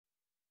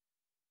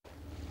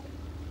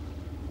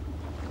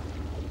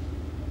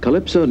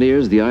Calypso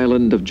nears the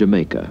island of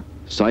Jamaica,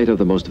 site of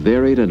the most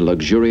varied and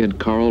luxuriant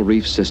coral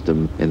reef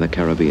system in the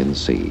Caribbean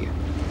Sea.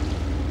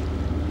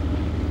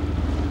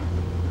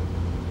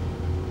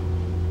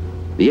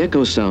 The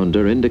echo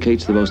sounder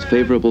indicates the most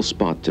favorable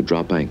spot to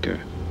drop anchor.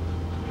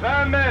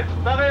 20 mètres,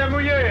 pareil à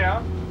mouiller,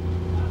 hein?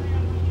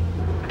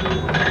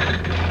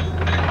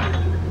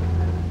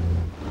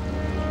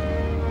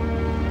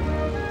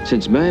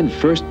 Since man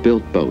first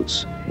built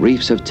boats,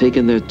 reefs have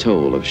taken their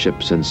toll of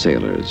ships and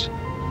sailors.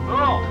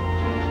 Bon,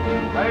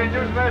 allez,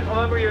 12 mètres, on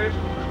va mouiller.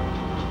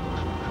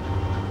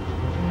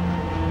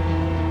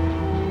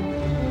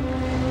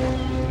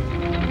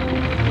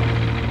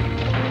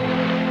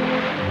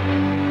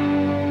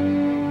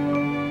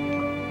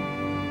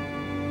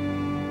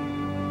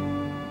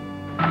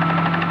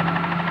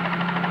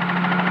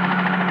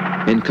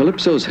 In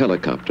Calypso's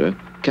helicopter,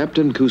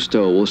 Captain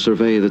Cousteau will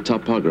survey the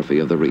topography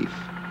of the reef.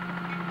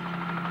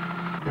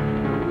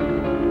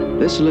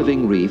 This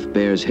living reef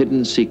bears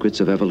hidden secrets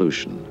of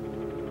evolution.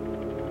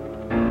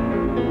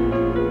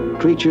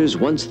 Creatures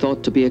once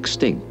thought to be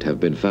extinct have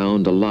been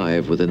found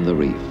alive within the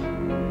reef.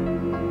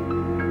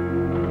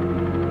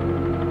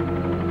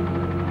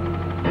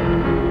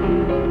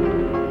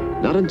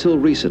 Not until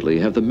recently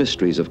have the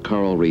mysteries of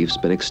coral reefs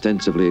been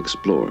extensively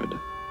explored.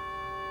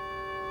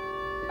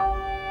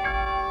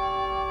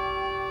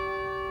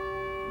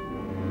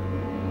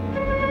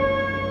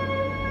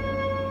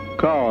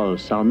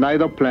 Corals are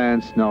neither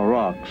plants nor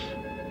rocks.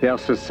 They are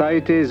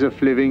societies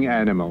of living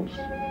animals.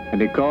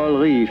 And a coral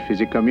reef is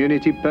a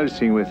community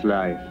pulsing with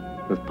life,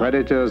 with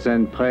predators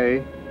and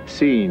prey,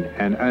 seen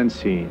and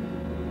unseen.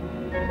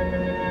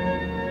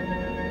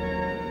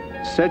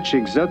 Such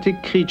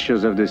exotic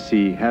creatures of the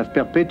sea have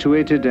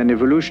perpetuated an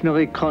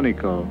evolutionary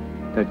chronicle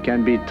that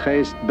can be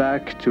traced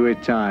back to a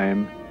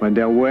time when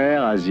there were,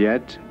 as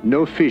yet,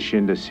 no fish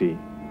in the sea.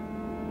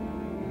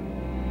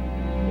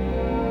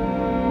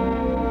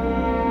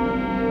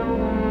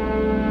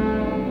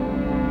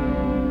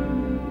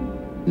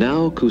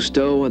 Now,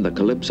 Cousteau and the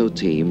Calypso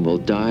team will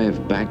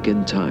dive back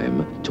in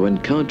time to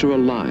encounter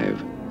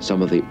alive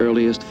some of the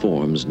earliest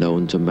forms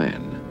known to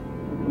man.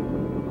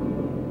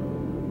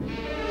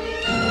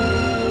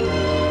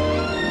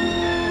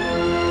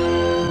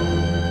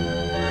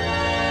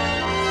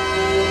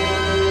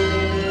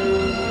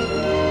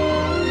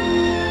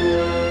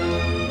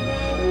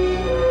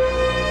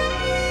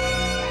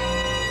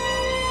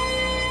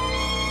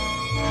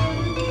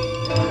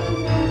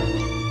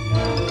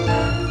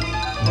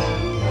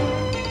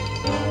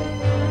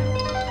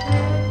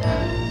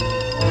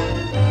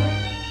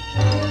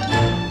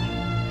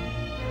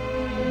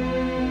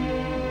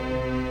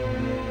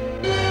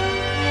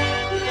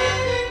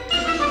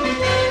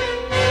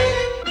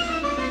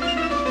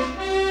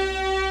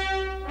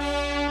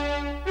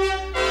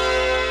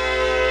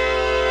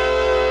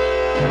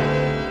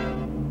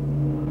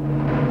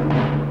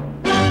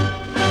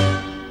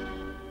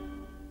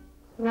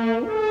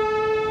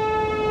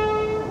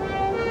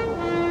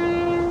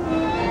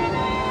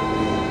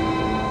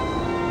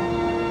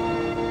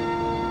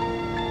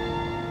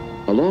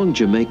 Along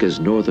Jamaica's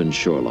northern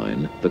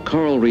shoreline, the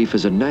coral reef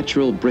is a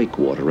natural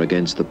breakwater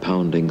against the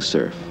pounding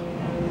surf.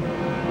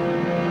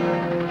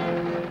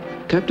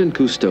 Captain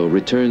Cousteau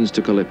returns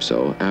to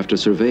Calypso after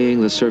surveying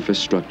the surface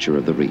structure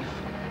of the reef.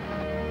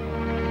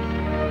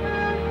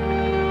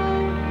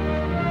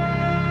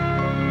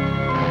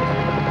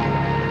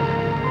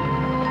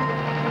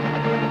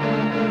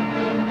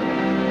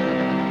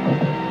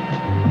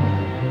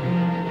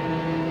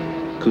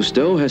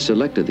 Cousteau has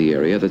selected the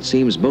area that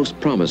seems most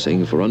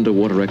promising for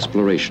underwater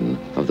exploration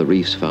of the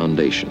reef's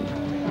foundation.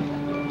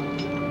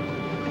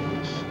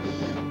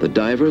 The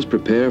divers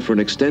prepare for an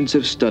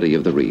extensive study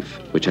of the reef,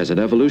 which has an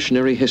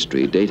evolutionary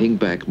history dating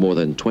back more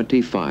than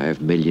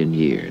 25 million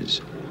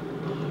years.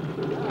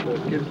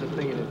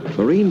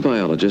 Marine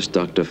biologist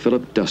Dr.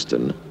 Philip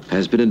Dustin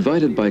has been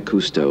invited by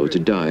Cousteau to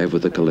dive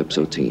with the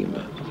Calypso team.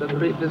 So the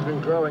reef has been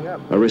growing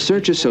up. A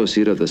research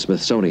associate of the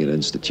Smithsonian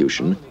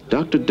Institution,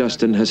 Dr.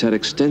 Dustin has had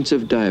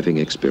extensive diving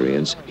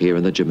experience here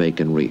in the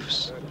Jamaican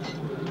reefs.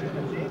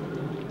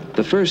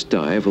 The first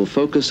dive will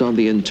focus on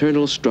the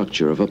internal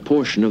structure of a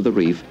portion of the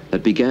reef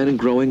that began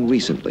growing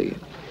recently,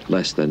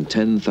 less than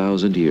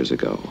 10,000 years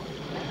ago.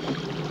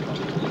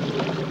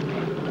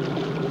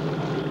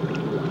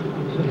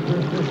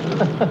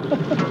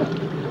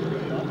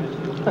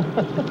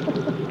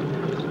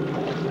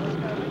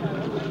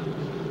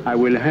 I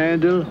will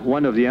handle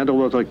one of the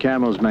underwater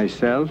cameras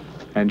myself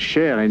and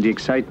share in the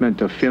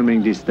excitement of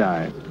filming this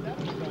dive.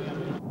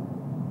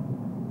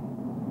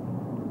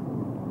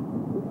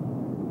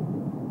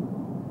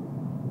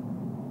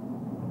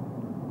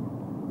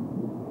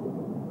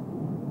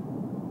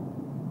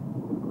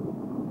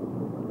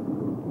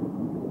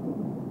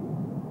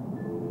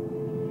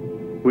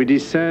 We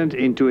descend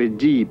into a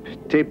deep,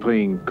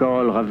 tapering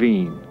coral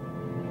ravine.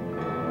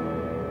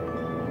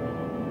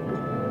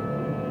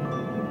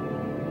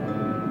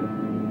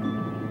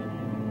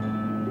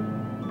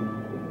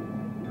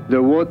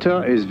 The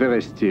water is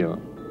very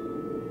still.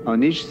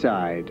 On each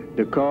side,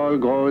 the coral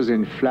grows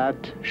in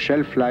flat,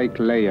 shelf-like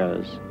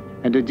layers,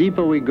 and the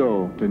deeper we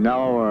go, the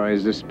narrower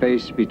is the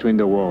space between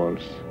the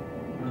walls.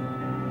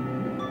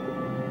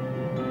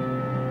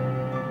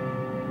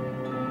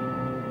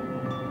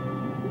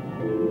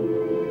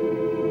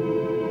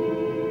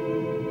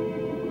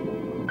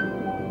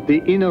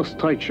 The inner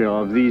structure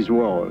of these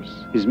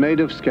walls is made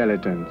of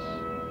skeletons,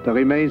 the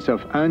remains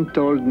of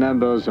untold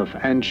numbers of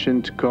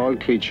ancient coral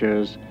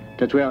creatures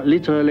that were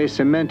literally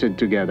cemented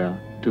together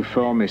to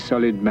form a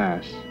solid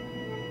mass.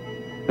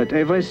 But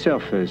every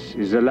surface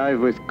is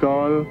alive with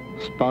coral,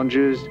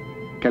 sponges,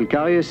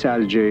 calcareous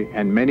algae,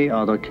 and many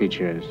other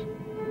creatures.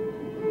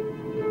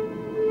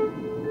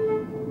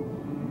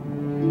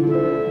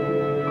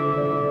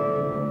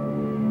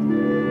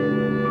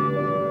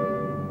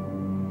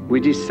 We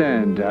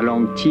descend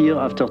along tier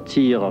after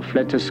tier of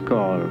lattice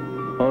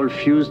coral, all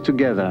fused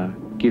together,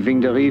 giving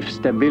the reef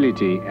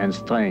stability and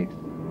strength.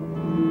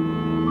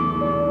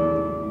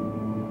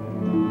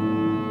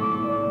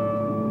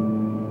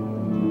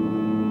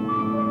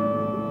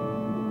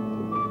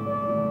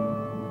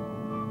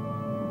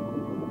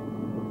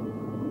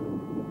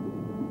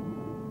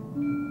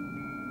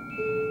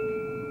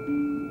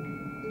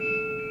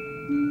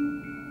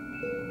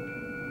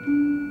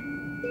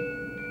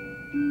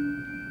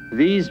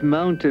 These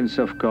mountains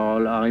of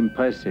coral are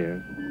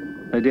impressive,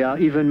 but they are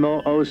even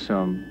more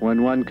awesome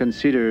when one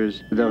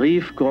considers the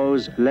reef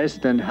grows less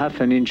than half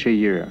an inch a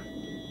year.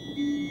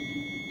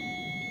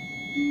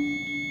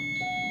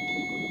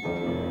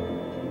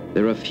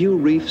 There are few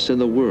reefs in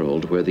the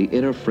world where the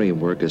inner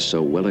framework is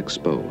so well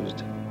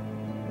exposed.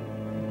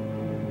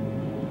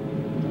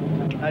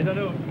 I don't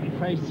know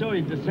if I saw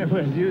it the same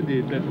way as you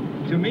did, but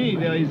to me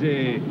there is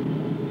a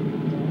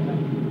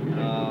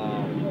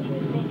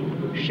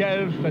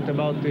shelf at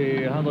about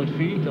 100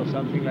 feet or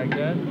something like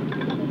that,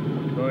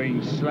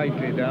 going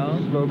slightly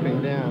down.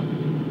 Sloping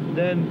down.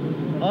 Then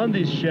on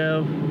this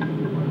shelf,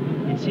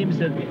 it seems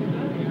that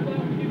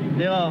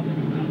there are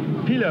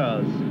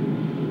pillars.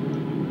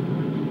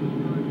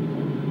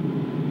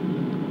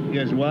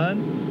 Here's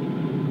one,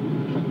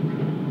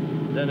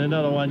 then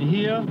another one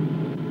here,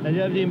 and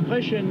you have the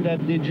impression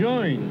that they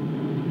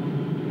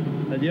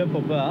join at the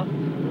upper part,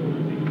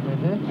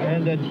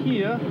 and that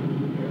here,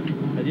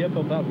 at the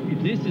upper part,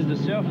 if this is the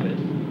surface,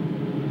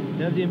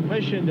 you have the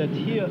impression that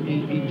here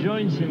it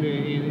joins in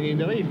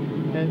the reef,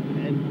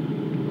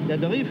 and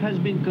that the reef has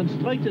been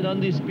constructed on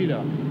this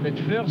pillar. That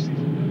first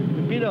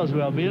the pillars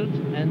were built,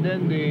 and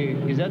then do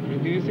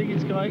you think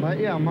it's correct?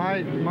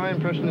 My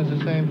impression is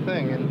the same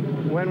thing.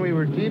 And when we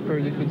were deeper,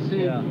 you could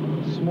see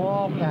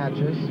small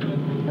patches,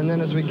 and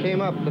then as we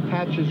came up, the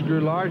patches grew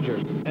larger.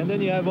 And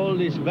then you have all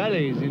these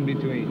valleys in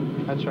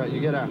between. That's right.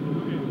 You get a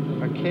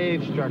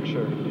cave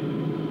structure.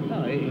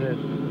 No,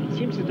 it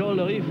seems that all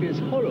the reef is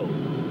hollow.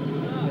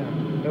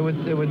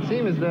 Yeah. It would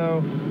seem as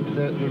though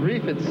the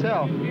reef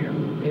itself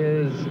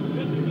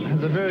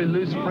has a very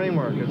loose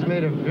framework. It's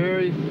made of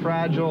very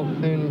fragile,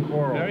 thin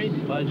coral. Very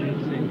fragile,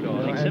 thin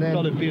coral, except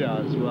for the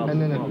pillar as well.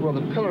 And then,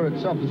 the pillar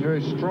itself is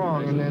very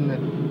strong, and then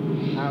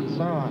the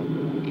outside.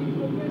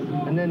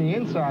 And then the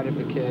inside of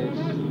the caves,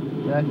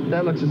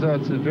 that looks as though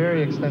it's a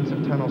very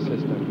extensive tunnel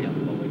system. Yeah.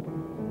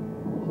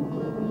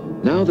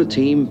 Now the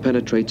team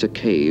penetrates a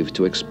cave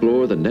to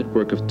explore the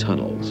network of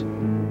tunnels.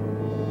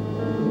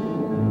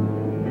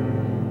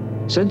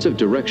 Sense of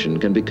direction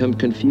can become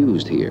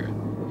confused here.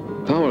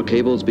 Power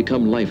cables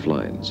become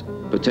lifelines,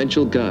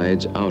 potential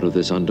guides out of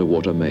this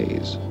underwater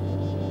maze.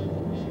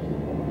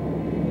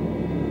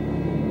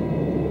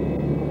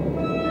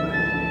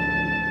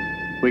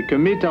 We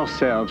commit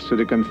ourselves to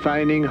the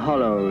confining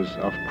hollows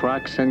of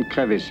cracks and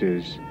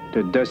crevices,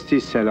 the dusty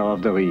cellar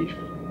of the reef.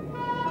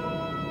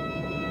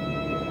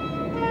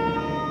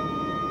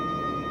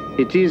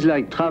 It is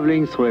like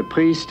traveling through a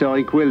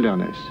prehistoric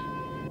wilderness.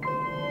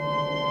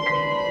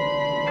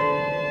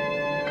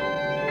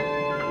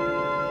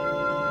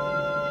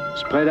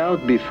 Spread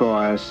out before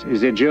us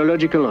is a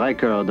geological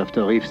record of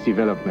the reef's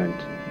development.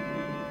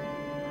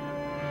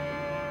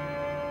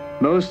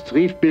 Most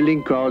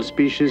reef-building coral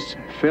species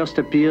first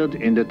appeared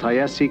in the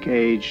Triassic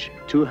Age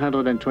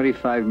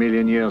 225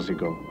 million years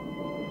ago.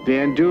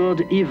 They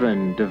endured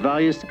even the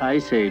various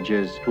ice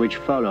ages which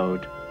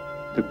followed.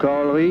 The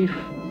coral reef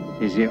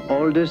is the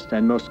oldest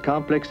and most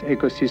complex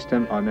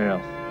ecosystem on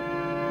Earth.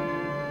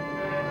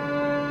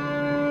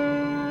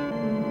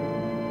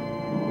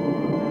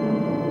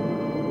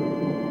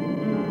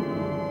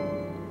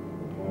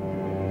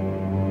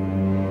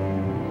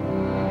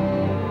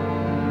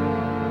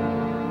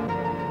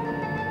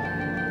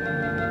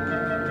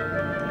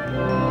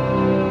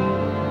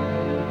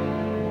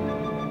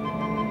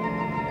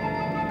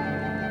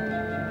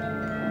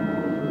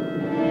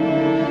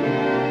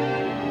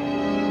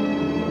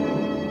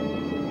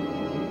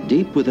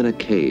 Deep within a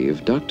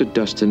cave, Dr.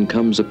 Dustin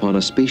comes upon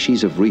a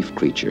species of reef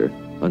creature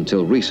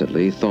until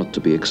recently thought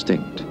to be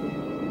extinct.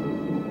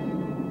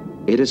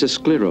 It is a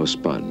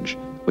sclerosponge,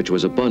 which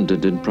was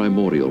abundant in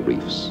primordial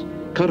reefs.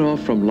 Cut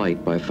off from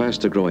light by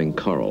faster-growing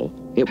coral,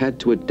 it had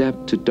to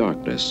adapt to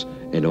darkness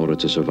in order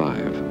to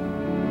survive.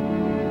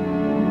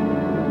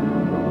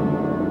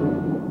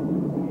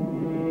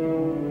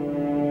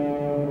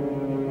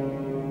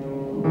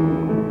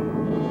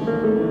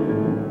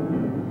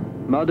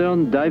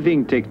 modern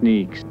diving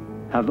techniques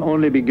have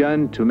only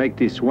begun to make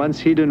this once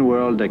hidden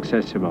world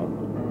accessible.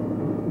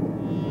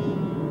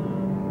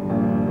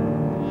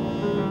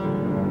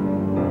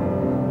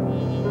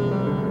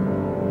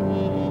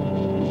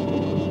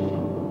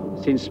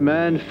 Since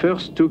man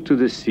first took to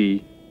the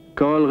sea,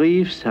 coral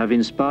reefs have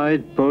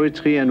inspired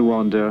poetry and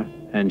wonder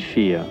and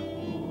fear.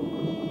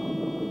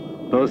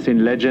 Both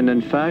in legend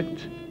and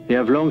fact, they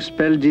have long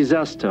spelled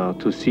disaster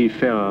to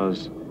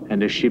seafarers and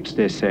the ships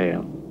they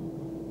sail.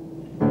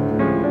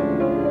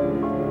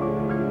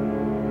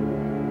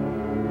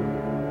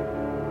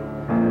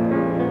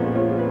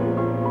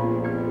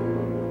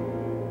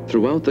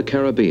 Throughout the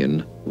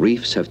Caribbean,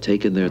 reefs have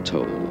taken their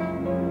toll.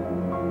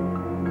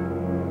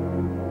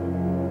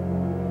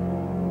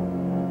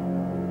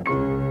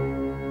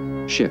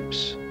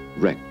 Ships,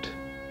 wrecked,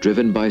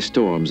 driven by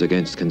storms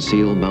against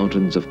concealed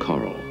mountains of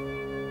coral.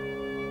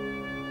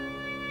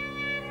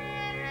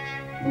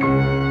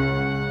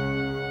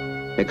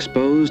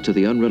 Exposed to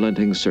the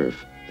unrelenting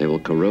surf, they will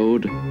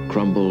corrode,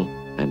 crumble,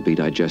 and be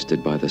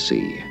digested by the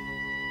sea.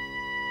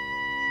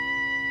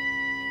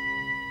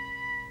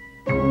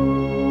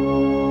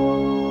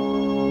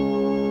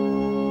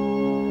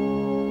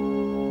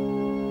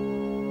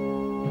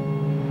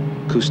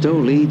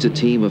 Cousteau leads a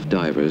team of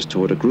divers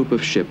toward a group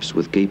of ships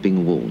with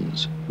gaping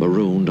wounds,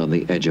 marooned on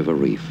the edge of a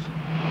reef.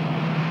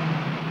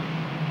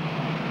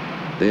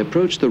 They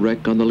approach the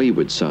wreck on the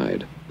leeward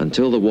side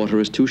until the water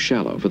is too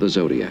shallow for the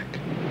Zodiac.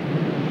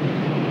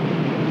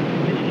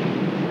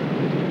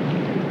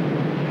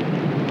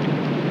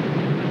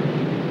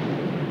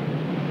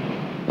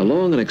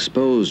 Along an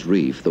exposed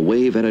reef, the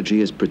wave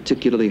energy is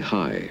particularly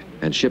high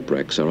and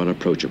shipwrecks are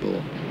unapproachable.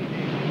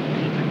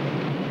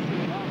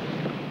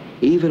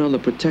 Even on the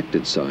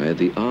protected side,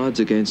 the odds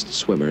against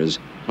swimmers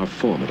are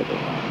formidable.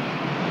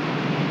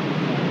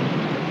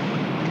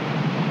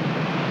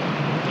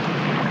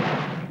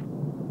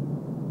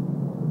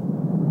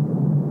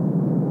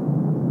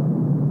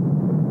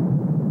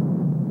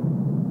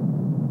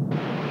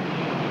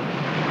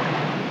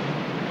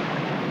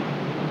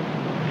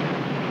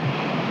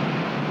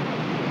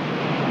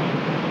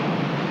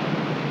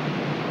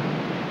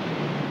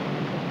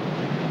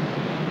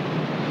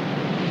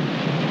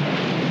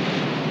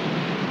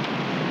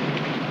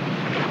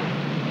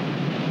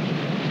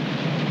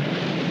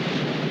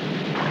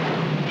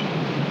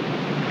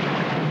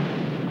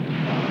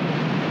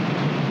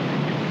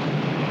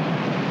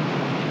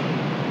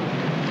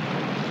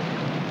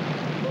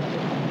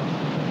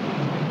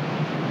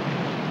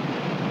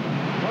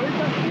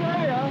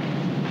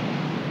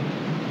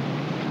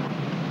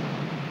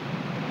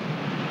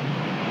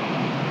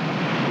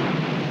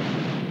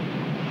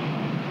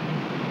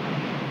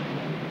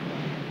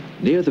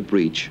 Near the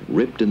breach,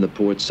 ripped in the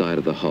port side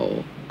of the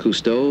hull,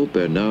 Cousteau,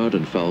 Bernard,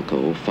 and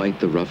Falco fight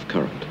the rough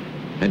current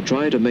and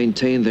try to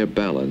maintain their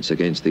balance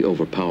against the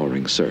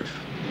overpowering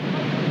surf.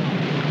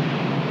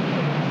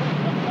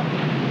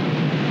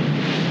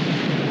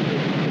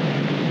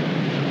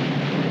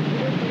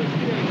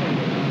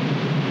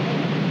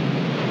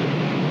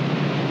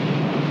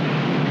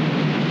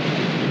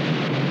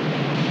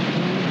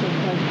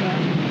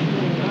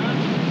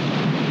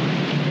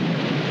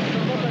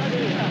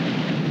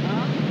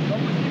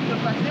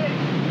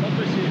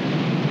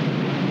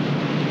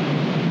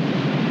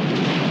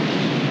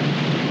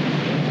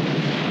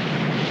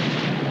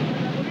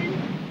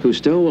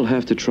 Cousteau will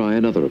have to try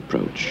another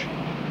approach.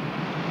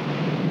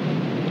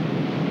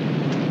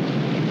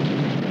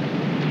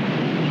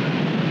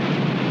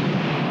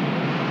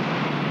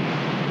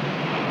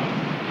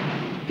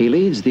 He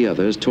leads the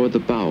others toward the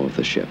bow of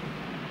the ship.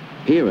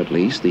 Here, at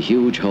least, the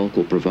huge hulk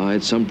will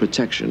provide some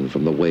protection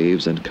from the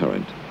waves and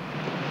current.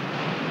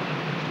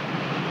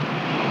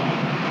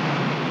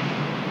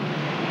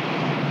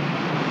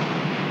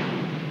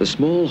 The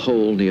small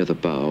hole near the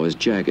bow is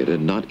jagged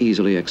and not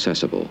easily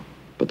accessible,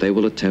 but they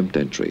will attempt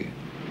entry.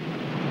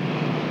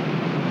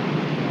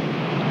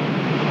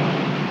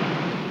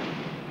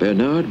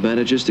 Bernard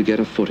manages to get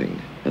a footing,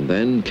 and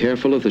then,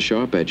 careful of the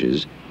sharp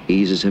edges,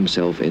 eases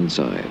himself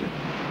inside.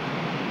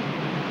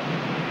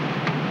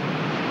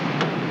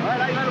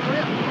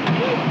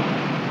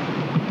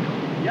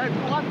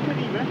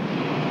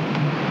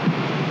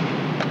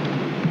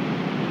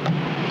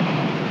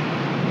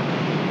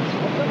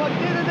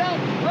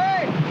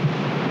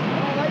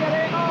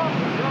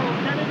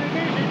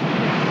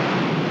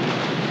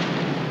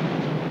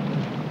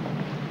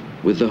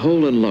 With the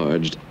hole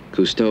enlarged,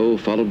 Cousteau,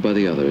 followed by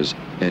the others,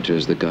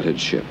 enters the gutted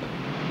ship.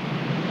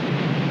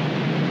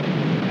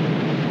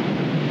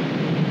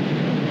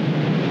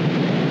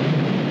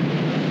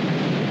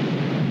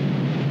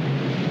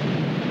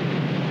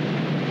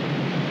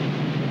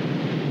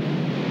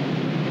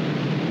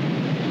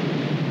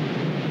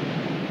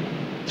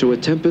 Through a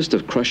tempest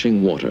of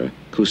crushing water,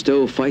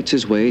 Cousteau fights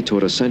his way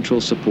toward a central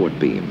support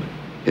beam,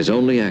 his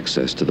only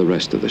access to the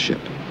rest of the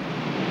ship.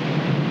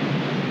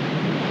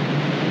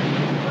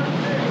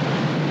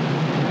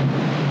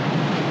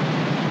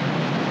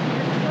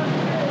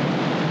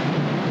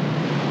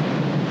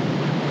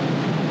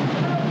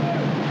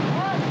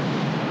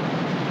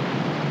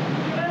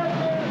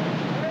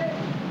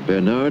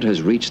 Bernard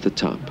has reached the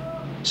top.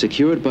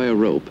 Secured by a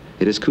rope,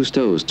 it is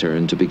Cousteau's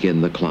turn to begin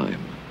the climb.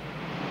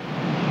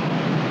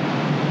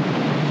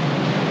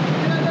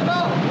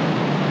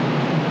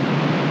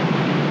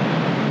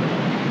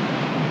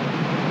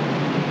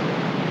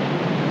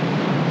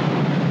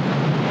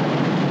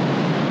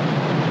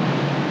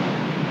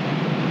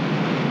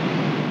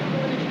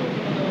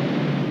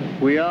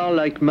 We are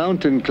like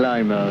mountain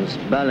climbers,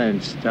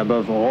 balanced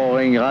above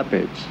roaring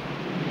rapids.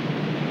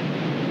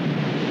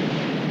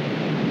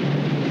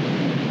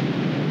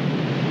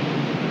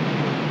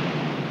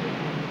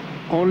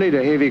 Only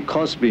the heavy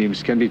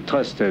crossbeams can be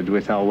trusted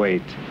with our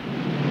weight.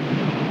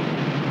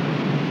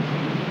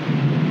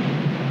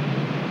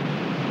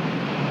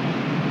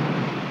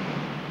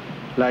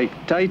 Like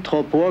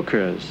tightrope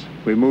walkers,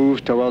 we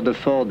move toward the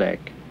foredeck.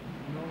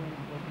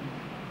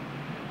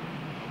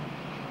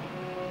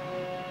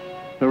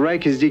 The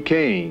wreck is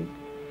decaying.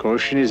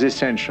 Caution is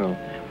essential.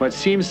 What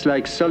seems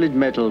like solid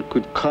metal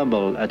could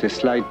crumble at a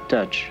slight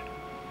touch.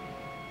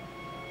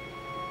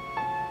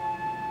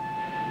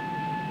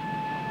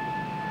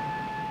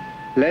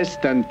 Less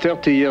than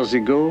 30 years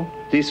ago,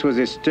 this was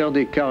a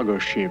sturdy cargo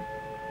ship.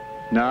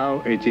 Now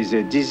it is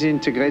a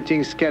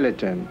disintegrating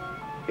skeleton,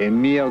 a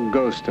mere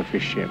ghost of a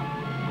ship.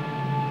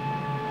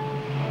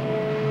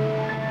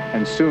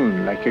 And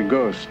soon, like a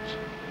ghost,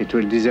 it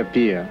will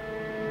disappear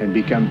and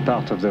become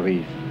part of the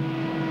reef.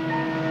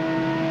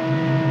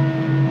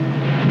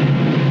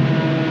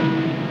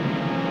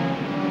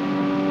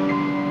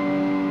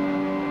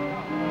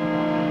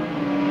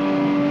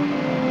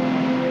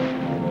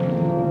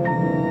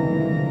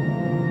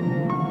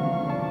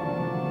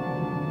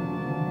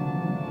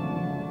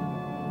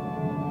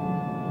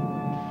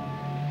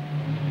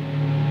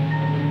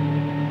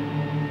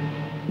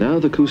 Now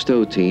the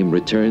Cousteau team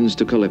returns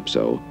to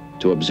Calypso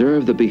to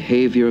observe the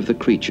behavior of the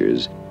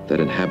creatures that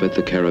inhabit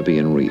the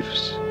Caribbean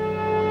reefs.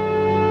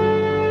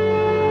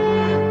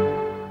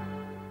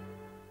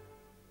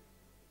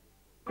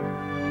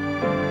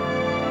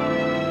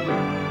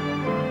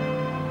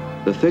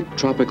 The thick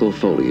tropical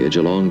foliage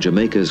along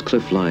Jamaica's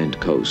cliff-lined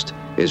coast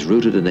is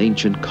rooted in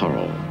ancient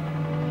coral.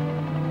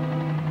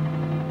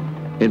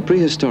 In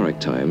prehistoric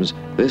times,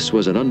 this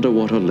was an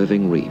underwater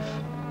living reef.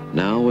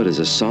 Now it is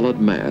a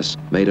solid mass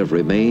made of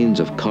remains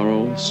of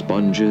coral,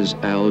 sponges,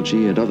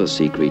 algae, and other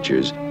sea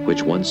creatures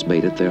which once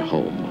made it their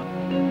home.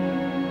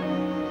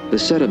 The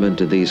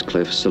sediment in these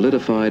cliffs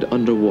solidified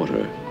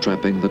underwater,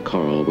 trapping the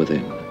coral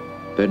within.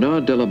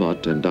 Bernard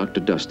Delamotte and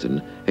Dr.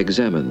 Dustin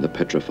examine the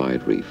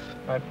petrified reef.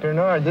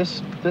 Bernard,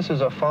 this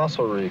is a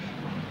fossil reef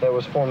that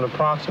was formed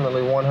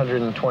approximately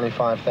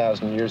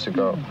 125,000 years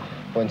ago,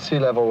 when sea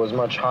level was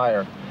much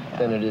higher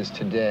than it is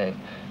today.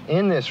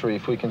 In this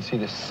reef, we can see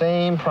the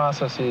same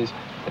processes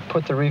that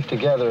put the reef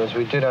together as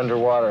we did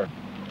underwater.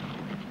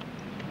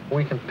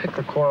 We can pick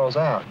the corals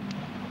out.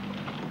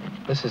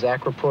 This is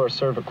Acropora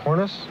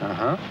cervicornis,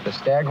 the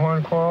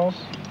staghorn corals.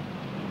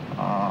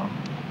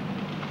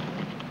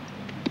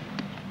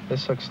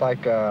 This looks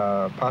like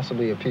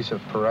possibly a piece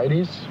of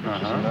Porites,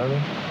 which is another.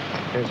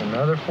 Here's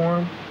another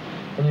form.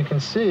 And you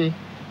can see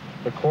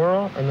the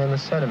coral and then the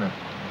sediment.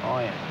 Oh,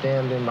 yeah.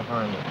 Dammed in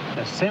behind it.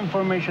 The same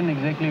formation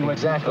exactly what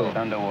Exactly. you saw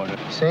underwater.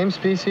 Same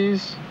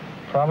species,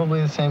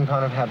 probably the same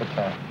kind of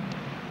habitat.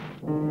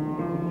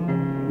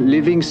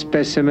 Living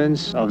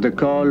specimens of the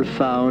coral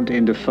found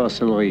in the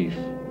fossil reef.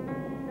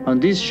 On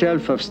this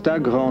shelf of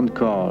staghorn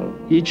coral,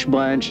 each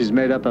branch is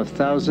made up of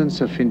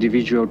thousands of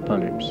individual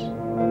polyps.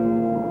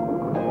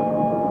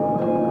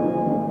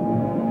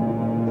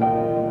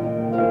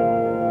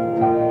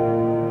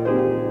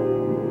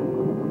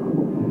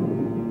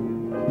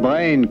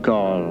 Brain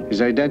coral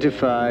is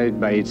identified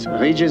by its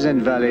ridges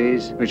and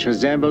valleys, which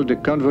resemble the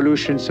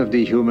convolutions of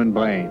the human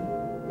brain.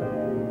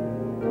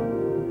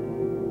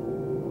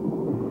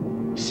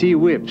 Sea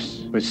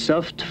whips with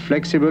soft,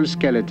 flexible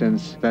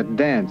skeletons that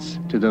dance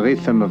to the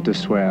rhythm of the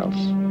swells.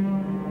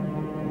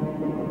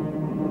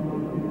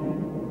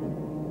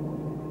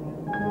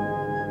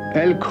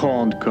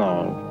 Elk-horned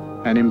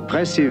coral, an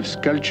impressive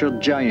sculptured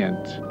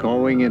giant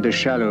growing in the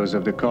shallows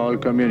of the coral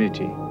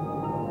community.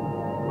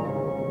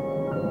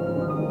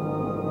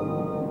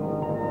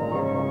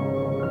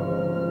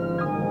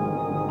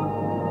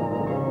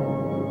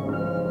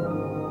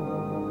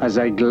 As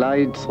I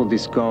glide through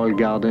this coral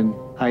garden,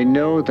 I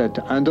know that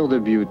under the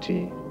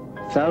beauty,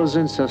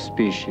 thousands of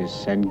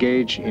species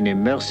engage in a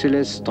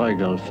merciless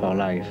struggle for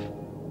life.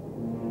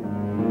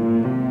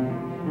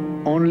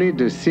 Only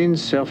the thin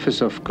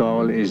surface of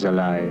coral is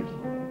alive.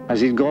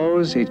 As it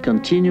grows, it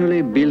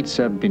continually builds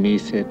up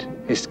beneath it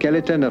a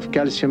skeleton of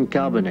calcium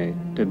carbonate,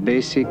 the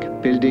basic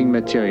building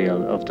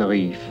material of the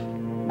reef.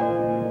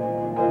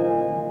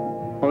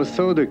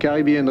 Although the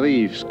Caribbean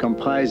reefs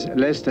comprise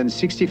less than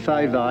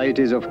 65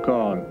 varieties of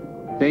coral,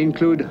 they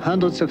include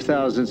hundreds of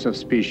thousands of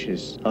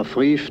species of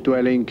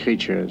reef-dwelling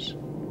creatures.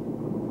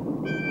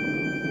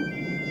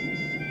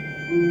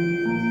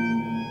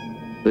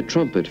 The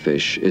trumpet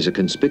fish is a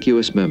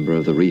conspicuous member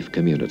of the reef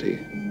community.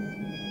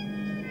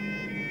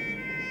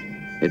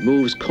 It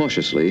moves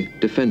cautiously,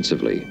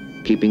 defensively,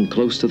 keeping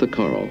close to the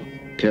coral,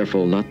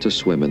 careful not to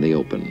swim in the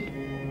open.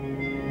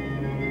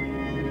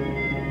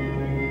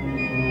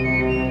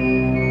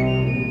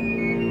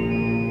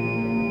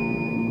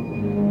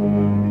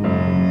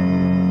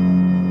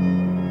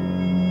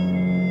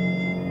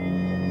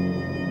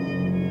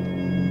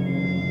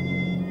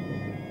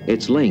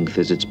 Its length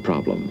is its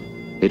problem.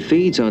 It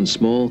feeds on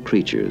small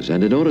creatures,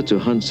 and in order to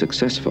hunt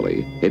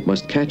successfully, it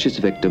must catch its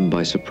victim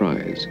by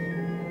surprise.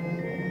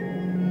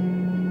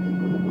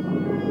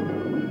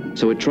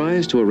 So it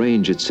tries to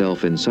arrange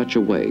itself in such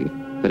a way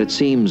that it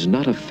seems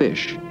not a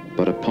fish,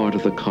 but a part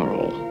of the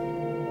coral.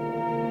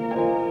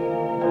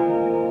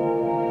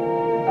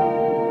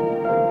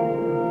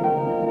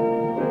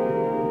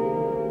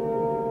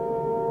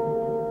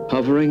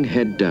 Hovering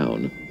head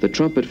down, the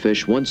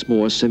trumpetfish once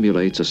more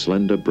simulates a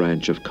slender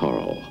branch of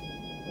coral.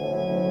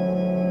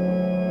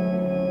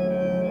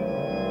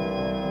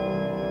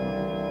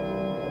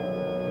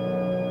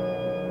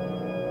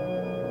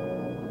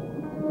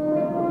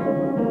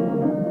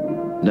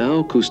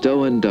 Now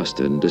Cousteau and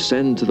Dustin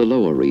descend to the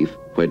lower reef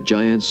where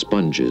giant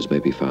sponges may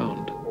be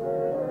found.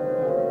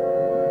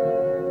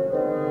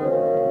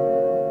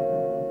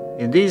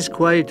 In these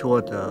quiet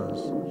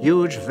waters,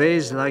 huge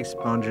vase-like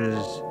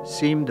sponges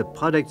seem the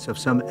products of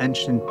some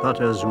ancient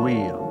potter's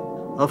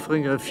wheel,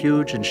 offering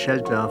refuge and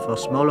shelter for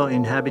smaller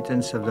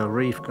inhabitants of the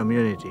reef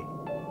community.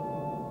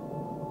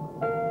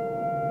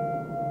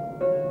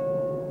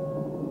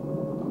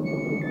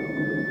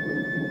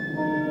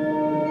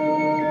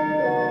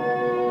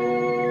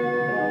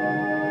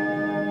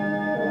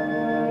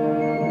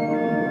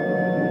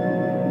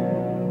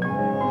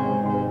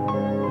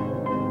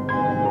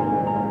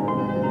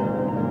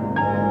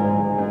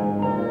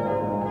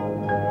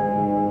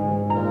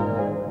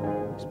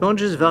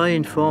 Sponges vary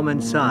in form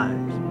and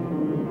size.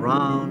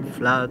 Round,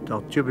 flat,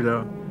 or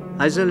tubular,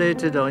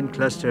 isolated or in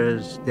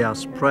clusters, they are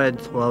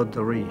spread throughout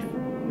the reef.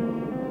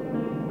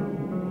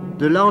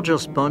 The larger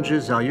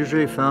sponges are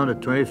usually found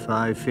at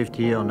 25,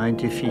 50, or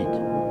 90 feet.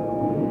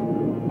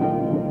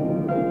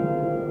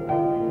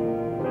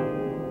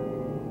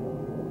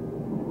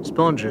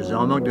 Sponges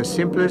are among the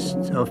simplest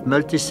of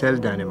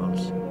multi-celled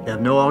animals. They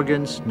have no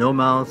organs, no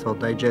mouth or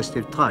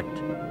digestive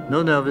tract,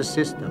 no nervous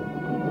system.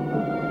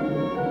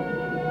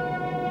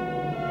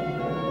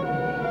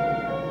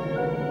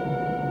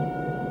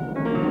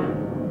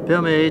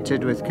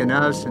 Permeated with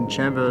canals and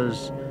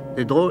chambers,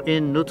 they draw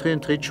in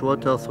nutrient-rich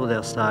water through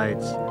their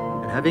sides,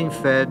 and having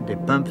fed, they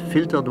pump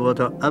filtered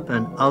water up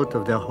and out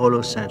of their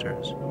hollow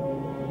centers.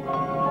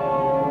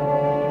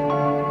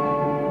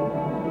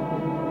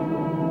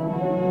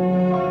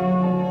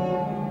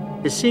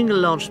 A single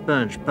large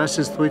sponge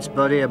passes through its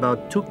body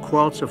about 2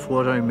 quarts of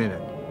water a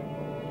minute.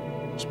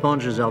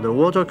 Sponges are the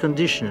water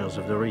conditioners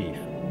of the reef.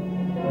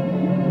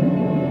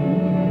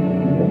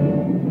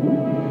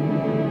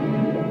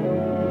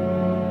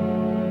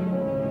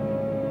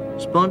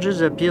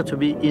 Sponges appear to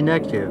be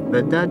inactive,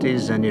 but that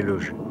is an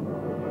illusion.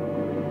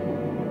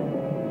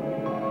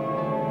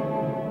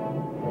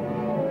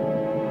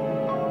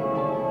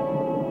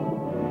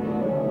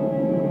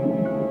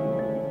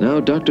 Now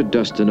Dr.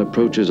 Dustin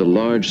approaches a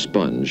large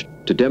sponge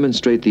to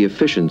demonstrate the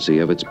efficiency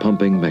of its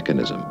pumping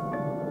mechanism.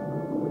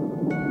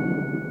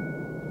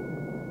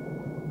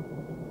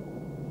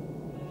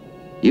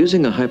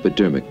 Using a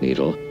hypodermic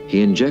needle,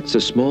 he injects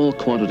a small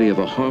quantity of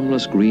a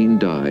harmless green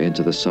dye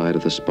into the side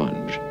of the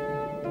sponge.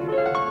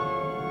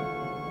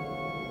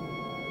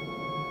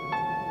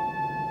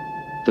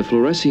 The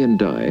fluorescein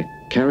dye,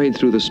 carried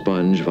through the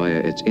sponge via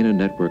its inner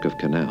network of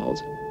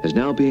canals, is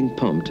now being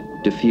pumped,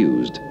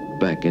 diffused,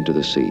 back into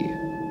the sea.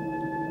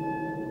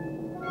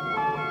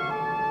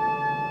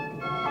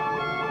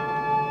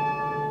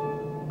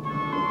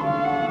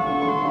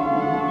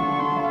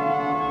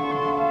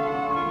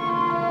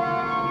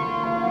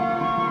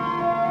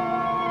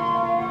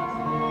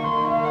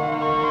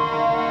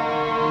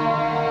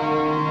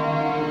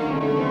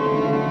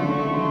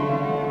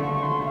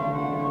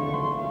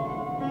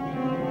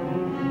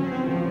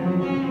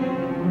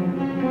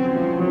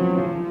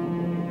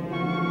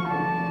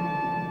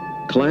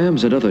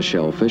 Clams and other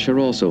shellfish are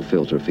also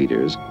filter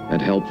feeders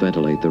and help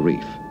ventilate the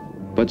reef.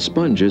 But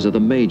sponges are the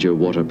major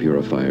water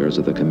purifiers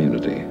of the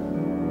community.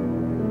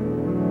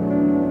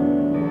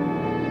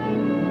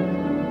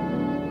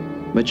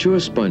 Mature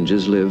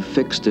sponges live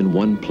fixed in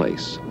one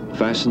place,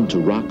 fastened to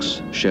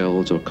rocks,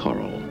 shells, or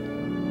coral.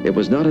 It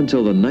was not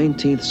until the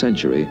 19th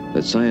century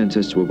that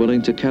scientists were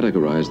willing to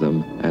categorize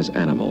them as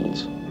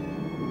animals.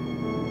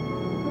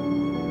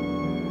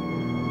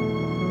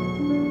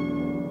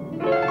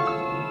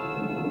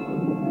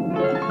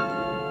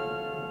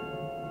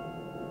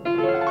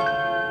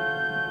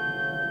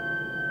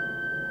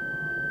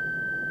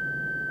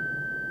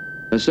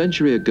 A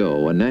century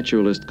ago, a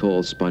naturalist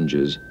called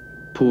sponges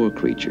poor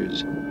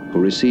creatures who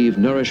receive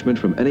nourishment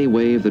from any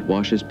wave that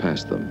washes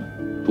past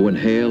them, who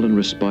inhale and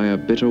respire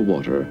bitter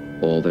water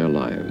all their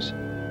lives.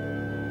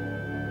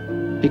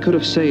 He could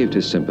have saved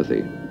his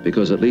sympathy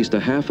because at least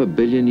 500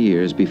 million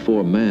years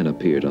before man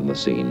appeared on the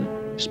scene,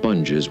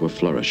 sponges were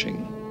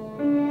flourishing.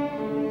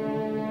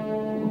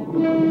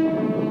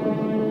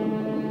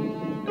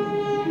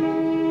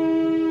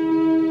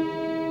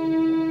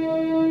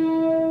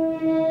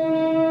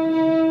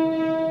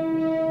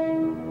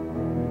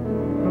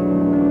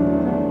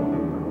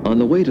 On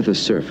the way to the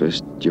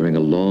surface, during a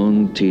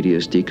long,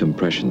 tedious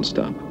decompression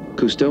stop,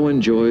 Cousteau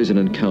enjoys an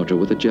encounter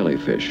with a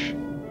jellyfish.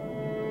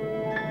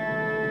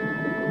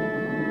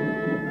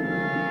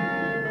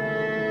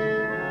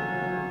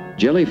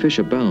 Jellyfish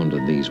abound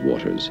in these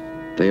waters.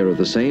 They are of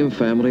the same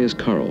family as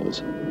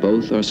corals.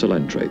 Both are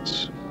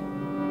coelentrates.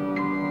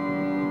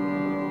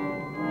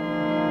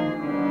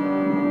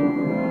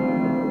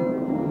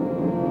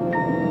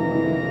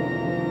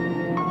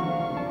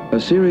 A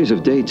series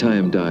of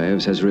daytime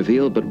dives has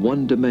revealed but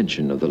one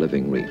dimension of the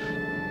living reef.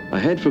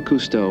 Ahead for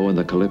Cousteau and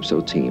the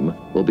Calypso team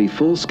will be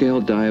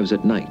full-scale dives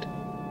at night,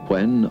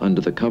 when,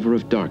 under the cover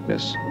of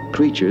darkness,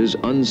 creatures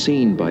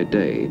unseen by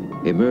day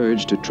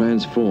emerge to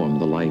transform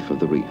the life of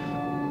the reef.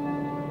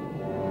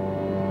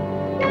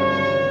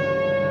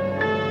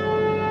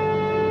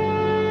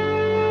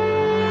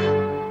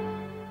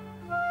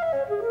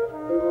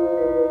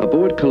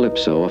 Aboard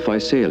Calypso, a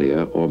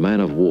physalia, or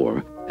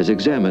man-of-war, is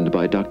examined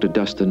by Dr.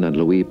 Dustin and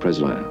Louis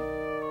Preslin.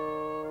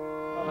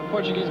 The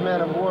Portuguese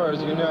man-of-war,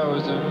 as you know,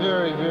 is a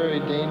very, very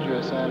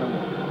dangerous animal.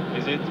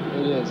 Is it?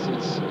 It is.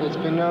 It's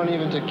been known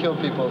even to kill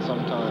people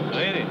sometimes.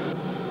 Really?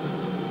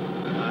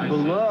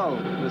 Below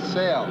the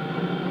sail,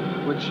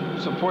 which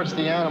supports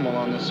the animal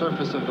on the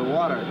surface of the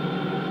water,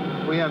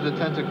 we have the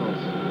tentacles.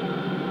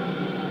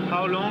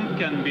 How long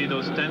can be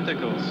those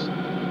tentacles?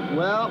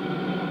 Well,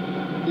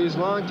 these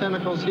long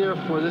tentacles here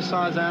for this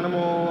size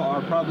animal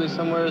are probably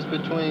somewhere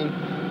between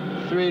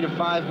 3 to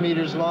 5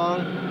 meters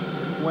long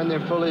when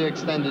they're fully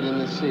extended in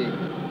the sea.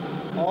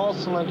 All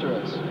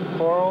coelentrates,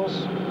 corals,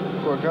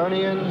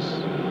 gorgonians,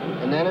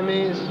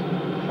 anemones,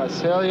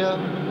 physalia,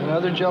 and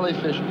other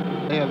jellyfish,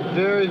 they have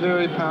very,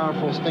 very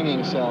powerful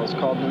stinging cells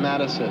called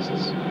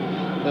nematocysts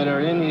that are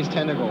in these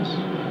tentacles,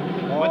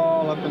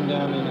 all up and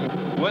down in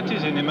here. What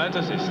is a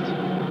nematocyst?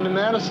 A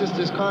nematocyst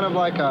is kind of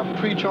like a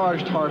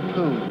pre-charged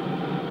harpoon.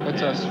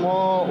 It's a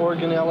small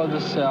organelle of the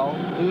cell,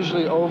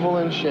 usually oval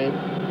in shape,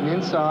 and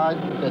inside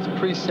that's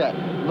preset,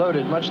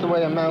 loaded, much the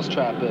way a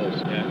mousetrap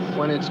is. Yes.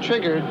 When it's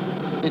triggered,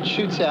 it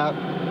shoots out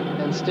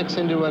and sticks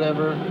into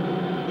whatever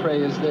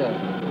prey is there.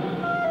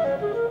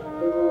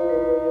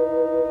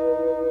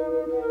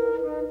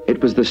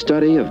 It was the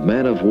study of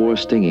man-of-war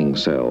stinging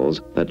cells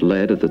that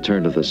led, at the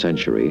turn of the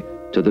century,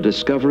 to the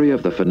discovery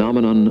of the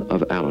phenomenon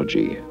of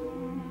allergy.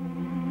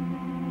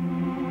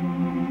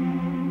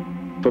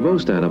 For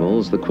most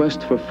animals, the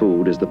quest for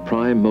food is the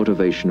prime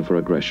motivation for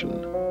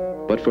aggression.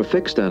 But for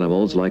fixed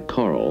animals like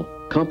coral,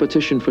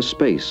 competition for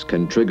space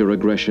can trigger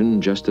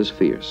aggression just as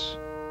fierce.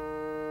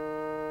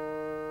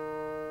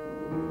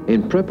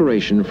 In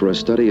preparation for a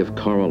study of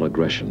coral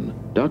aggression,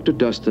 Dr.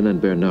 Dustin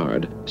and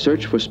Bernard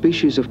search for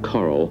species of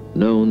coral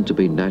known to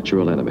be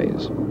natural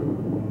enemies.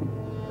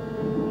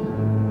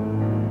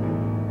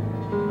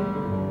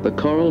 The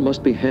coral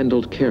must be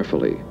handled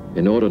carefully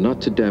in order not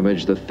to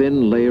damage the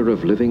thin layer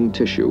of living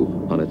tissue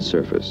on its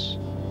surface.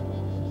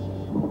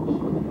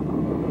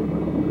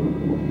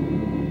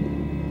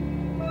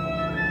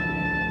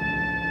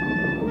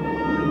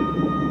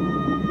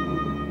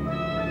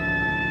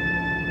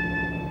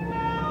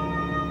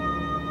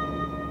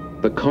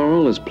 The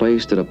coral is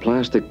placed in a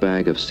plastic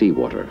bag of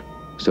seawater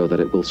so that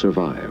it will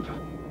survive.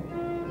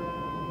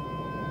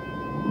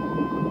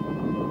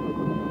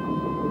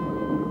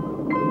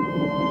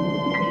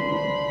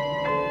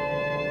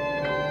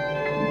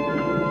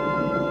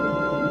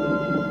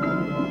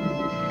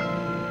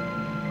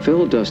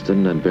 Phil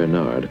Dustin and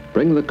Bernard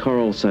bring the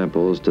coral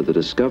samples to the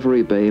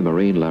Discovery Bay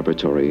Marine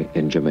Laboratory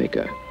in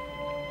Jamaica.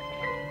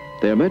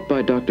 They are met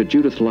by Dr.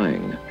 Judith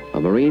Lang,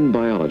 a marine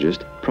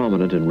biologist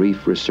prominent in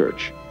reef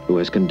research, who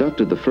has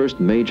conducted the first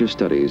major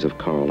studies of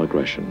coral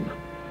aggression.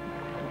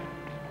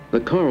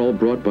 The coral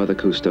brought by the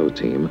Cousteau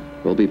team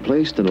will be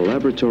placed in a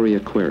laboratory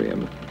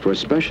aquarium for a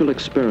special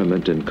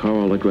experiment in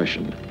coral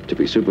aggression to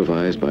be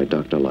supervised by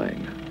Dr.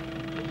 Lang.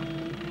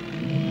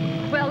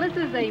 Well, this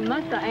is a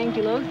Mussa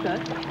ankylosa,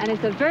 and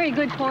it's a very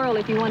good coral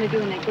if you want to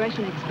do an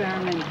aggression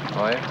experiment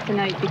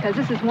tonight, because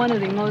this is one of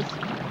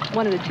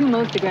the two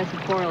most aggressive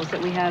corals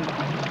that we have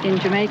in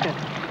Jamaica.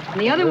 And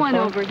the other one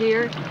over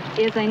here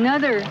is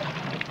another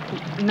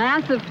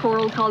massive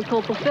coral called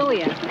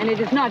Copophilia, and it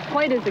is not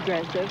quite as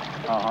aggressive,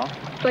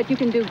 but you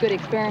can do good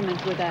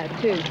experiments with that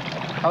too.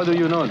 How do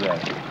you know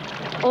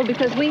that? Oh,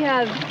 because we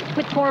have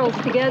put corals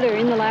together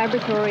in the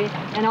laboratory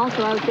and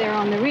also out there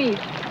on the reef,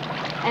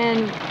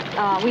 and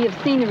we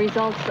have seen the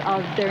results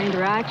of their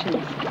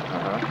interactions.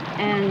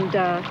 And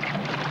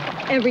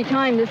every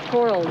time this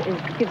coral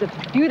gives a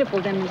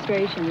beautiful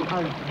demonstration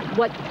of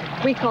what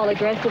we call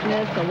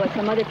aggressiveness, or what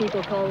some other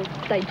people call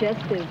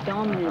digestive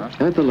dominance.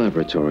 At the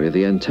laboratory,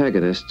 the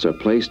antagonists are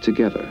placed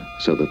together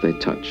so that they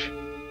touch.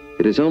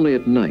 It is only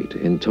at night,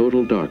 in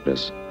total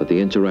darkness, that the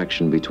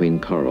interaction between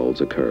corals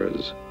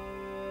occurs.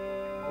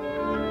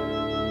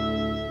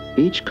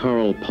 Each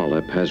coral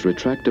polyp has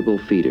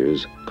retractable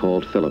feeders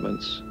called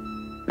filaments.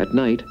 At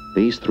night,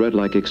 these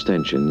thread-like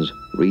extensions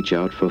reach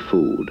out for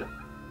food.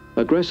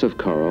 Aggressive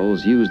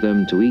corals use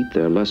them to eat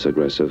their less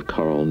aggressive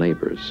coral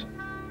neighbors.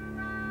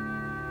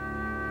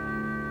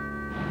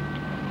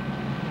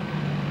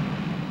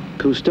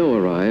 Cousteau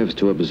arrives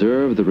to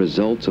observe the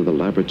results of the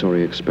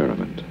laboratory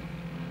experiment.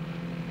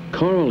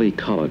 Coral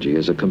ecology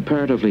is a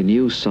comparatively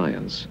new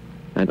science,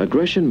 and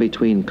aggression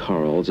between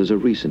corals is a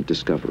recent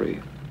discovery.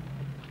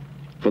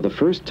 For the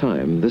first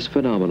time, this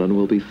phenomenon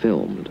will be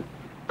filmed.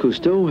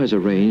 Cousteau has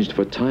arranged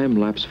for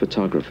time-lapse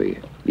photography,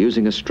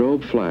 using a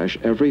strobe flash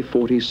every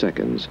 40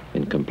 seconds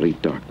in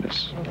complete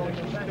darkness.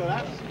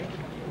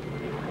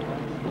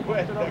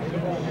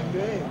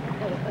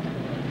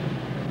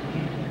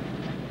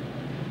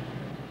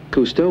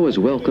 Cousteau is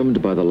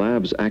welcomed by the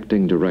lab's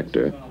acting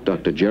director,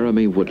 Dr.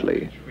 Jeremy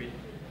Woodley.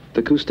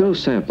 The Cousteau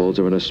samples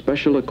are in a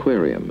special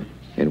aquarium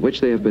in which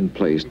they have been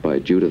placed by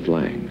Judith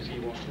Lang.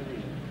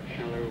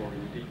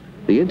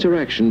 The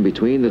interaction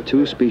between the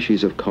two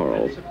species of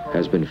coral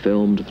has been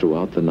filmed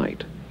throughout the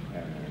night.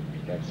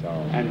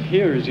 And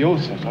here is your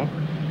setup.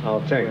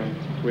 I'll take.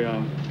 We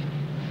are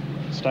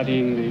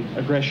studying the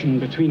aggression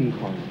between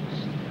corals.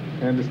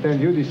 I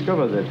understand you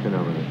discovered that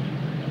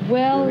phenomenon.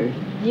 Well, Really?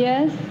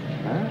 yes.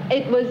 Huh?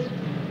 It was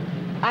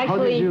How did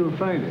actually you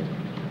find it?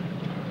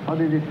 How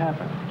did it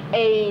happen?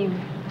 a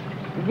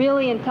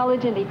really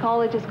intelligent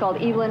ecologist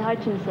called Evelyn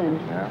Hutchinson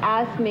Yeah.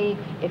 asked me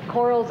if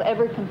corals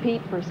ever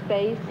compete for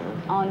space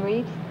on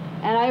reefs,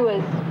 and I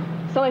was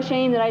so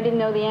ashamed that I didn't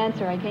know the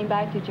answer. I came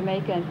back to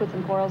Jamaica and put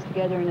some corals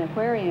together in an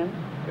aquarium,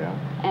 Yeah,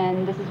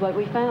 and this is what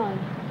we found.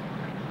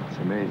 it's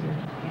amazing.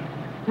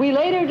 We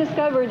later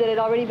discovered that it had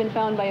already been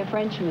found by a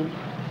Frenchman.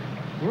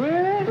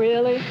 Really?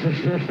 Really?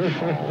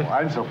 Oh,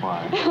 I'm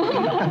surprised.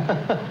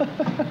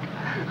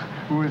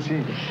 Who is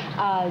he?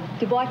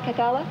 Dubois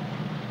Catala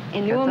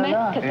in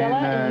Nouméa.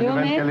 Catala, in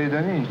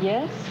Nouvelle-Calédonie.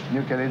 Yes,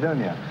 New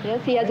Caledonia.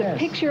 yes. He has a Yes.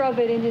 picture of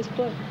it in his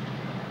book.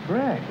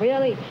 Right.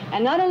 Really.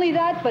 And not only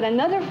that, but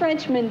another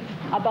Frenchman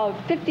about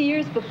 50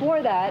 years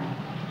before that,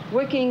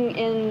 working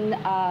in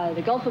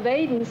the Gulf of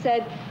Aden,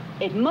 said,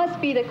 it must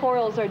be the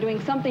corals are doing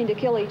something to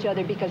kill each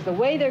other because the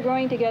way they're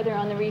growing together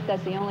on the reef,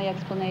 that's the only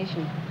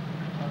explanation.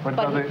 What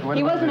But about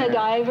he wasn't a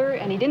diver,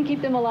 and he didn't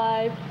keep them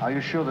alive. Are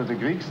you sure that the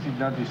Greeks did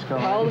not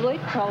discover it? Probably,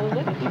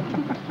 probably,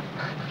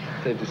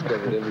 They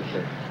discovered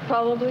everything.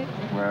 probably.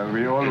 Well,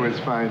 we always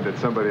find that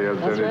somebody has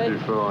That's done right. it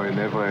before in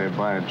every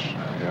branch,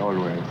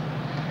 always.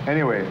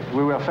 Anyway,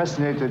 we were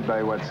fascinated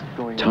by what's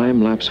going on.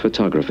 Time-lapse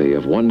photography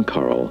of one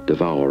coral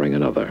devouring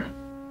another.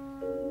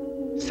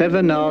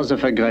 7 hours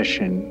of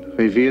aggression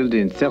revealed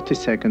in 30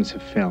 seconds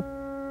of film.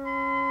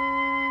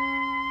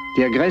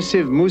 The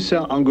aggressive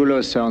Musa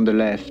angulosa on the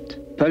left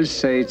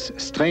pulsates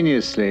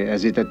strenuously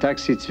as it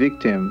attacks its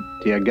victim,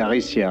 the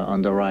Agaricia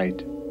on the right.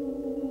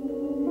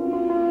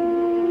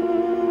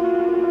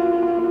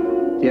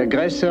 The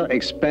aggressor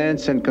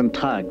expands and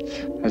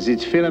contracts as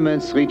its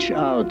filaments reach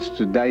out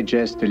to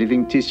digest the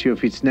living tissue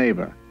of its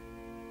neighbor.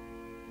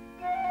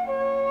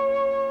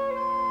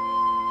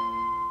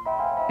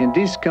 In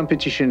this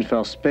competition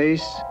for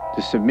space,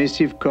 the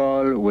submissive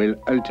coral will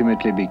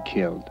ultimately be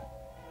killed.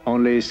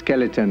 Only a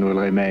skeleton will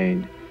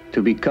remain,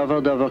 to be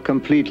covered over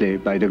completely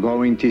by the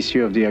growing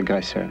tissue of the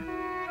aggressor.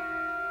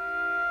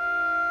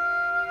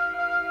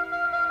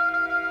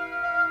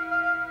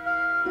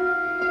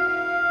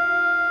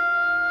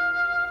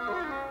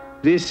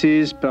 This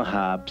is,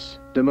 perhaps,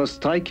 the most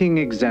striking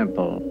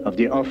example of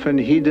the often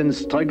hidden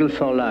struggle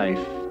for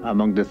life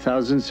among the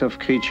thousands of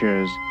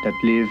creatures that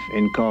live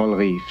in coral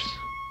reefs.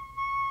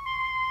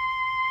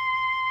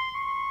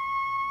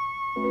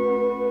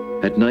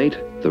 At night,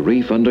 the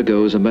reef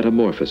undergoes a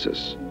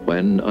metamorphosis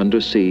when,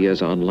 undersea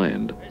as on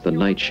land, the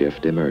night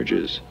shift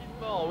emerges.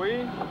 Bon,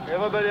 oui.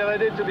 Everybody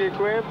ready to be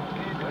equipped?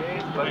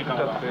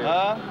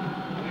 Huh?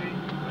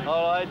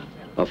 All right.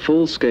 A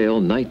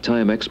full-scale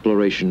nighttime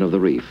exploration of the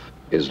reef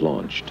is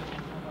launched.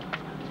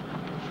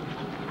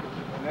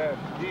 9,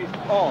 10,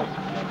 11.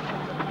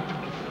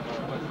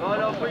 Bon,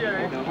 alors, faut y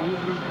aller.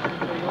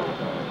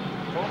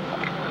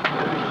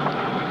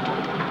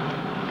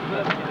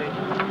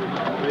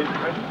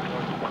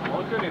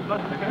 On connaît pas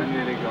ce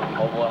que les gars.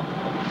 Au revoir.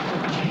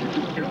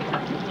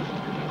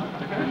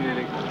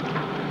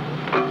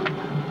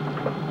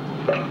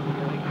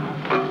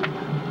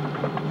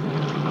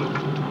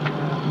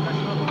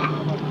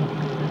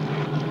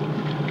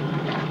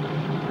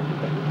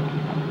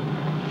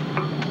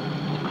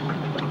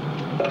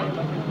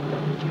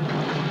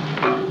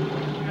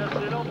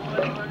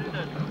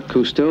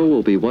 Cousteau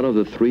will be one of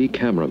the 3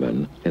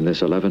 cameramen in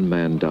this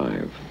 11-man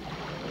dive.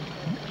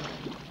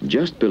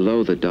 Just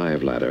below the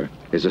dive ladder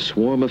is a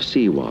swarm of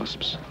sea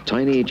wasps,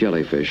 tiny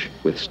jellyfish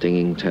with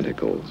stinging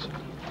tentacles.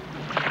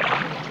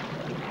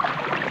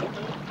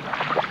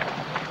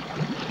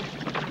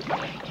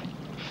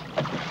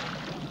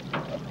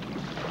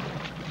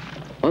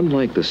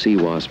 Unlike the sea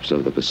wasps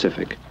of the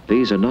Pacific,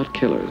 these are not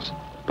killers,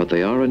 but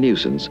they are a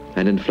nuisance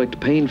and inflict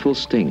painful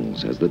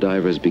stings as the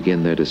divers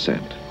begin their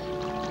descent.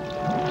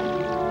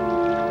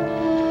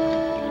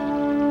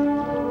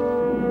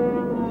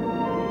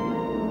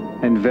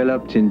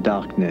 Enveloped in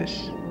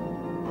darkness,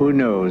 who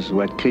knows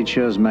what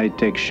creatures might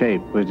take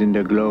shape within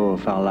the glow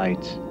of our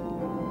lights?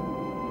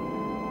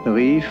 The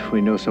reef we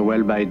know so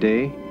well by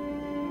day,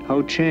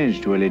 how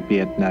changed will it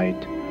be at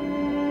night?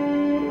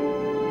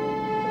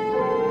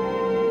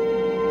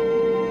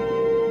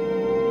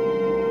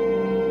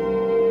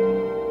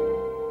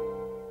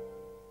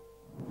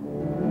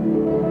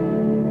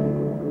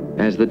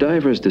 the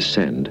divers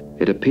descend,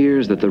 it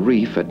appears that the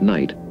reef at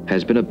night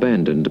has been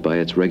abandoned by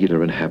its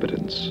regular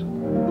inhabitants.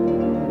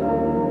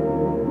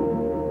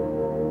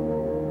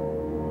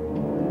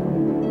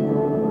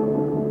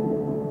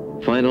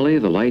 Finally,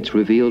 the lights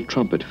reveal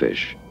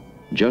trumpetfish,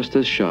 just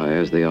as shy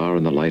as they are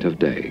in the light of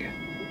day.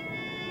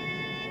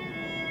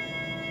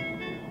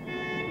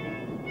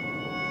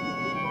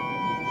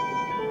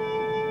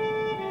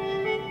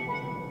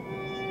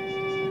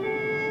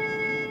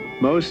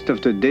 Most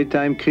of the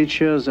daytime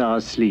creatures are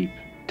asleep,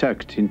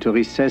 tucked into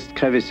recessed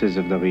crevices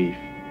of the reef.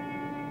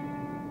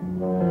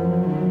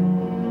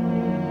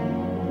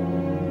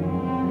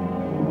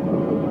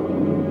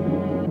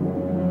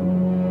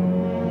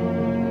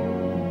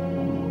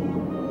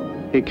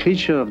 A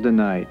creature of the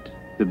night,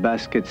 the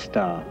basket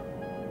star.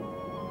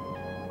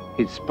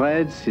 It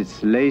spreads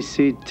its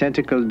lacy,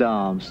 tentacled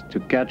arms to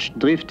catch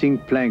drifting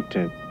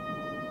plankton.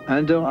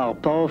 Under our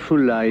powerful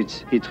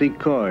lights, it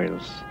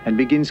recoils and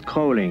begins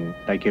crawling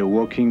like a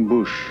walking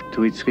bush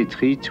to its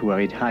retreat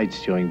where it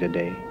hides during the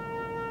day.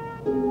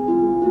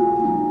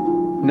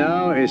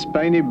 Now a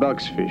spiny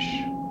boxfish.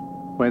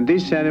 When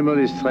this animal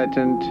is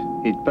threatened,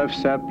 it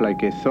puffs up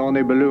like a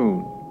thorny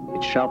balloon,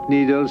 its sharp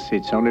needles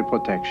its only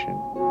protection.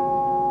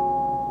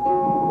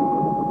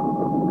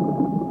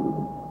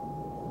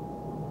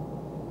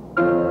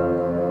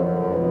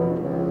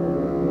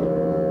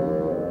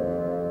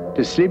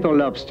 The sleeper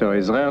lobster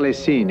is rarely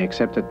seen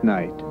except at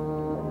night.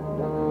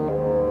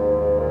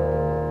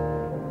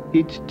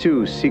 It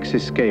too seeks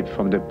escape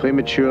from the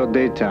premature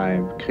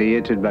daytime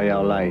created by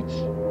our lights.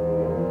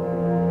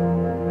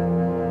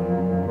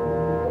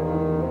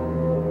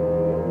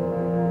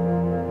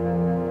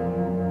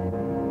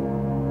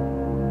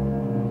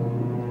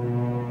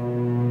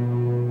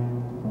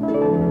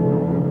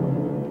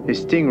 A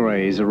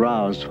stingray is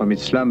aroused from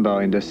its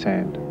slumber in the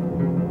sand.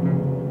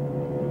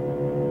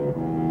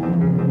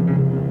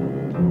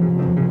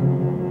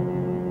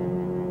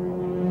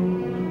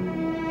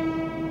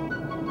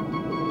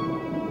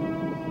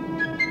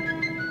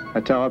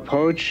 At our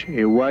approach,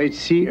 a white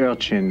sea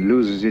urchin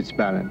loses its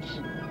balance.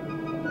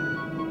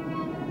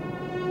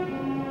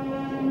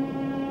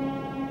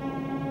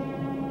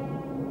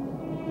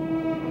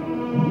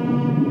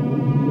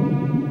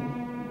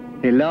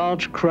 A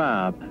large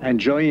crab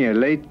enjoying a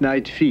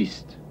late-night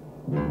feast.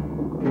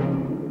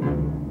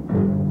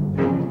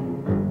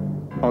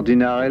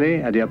 Ordinarily,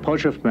 at the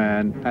approach of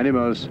man,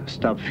 animals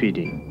stop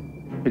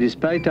feeding. But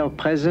despite our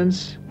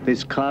presence,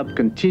 this crab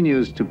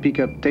continues to pick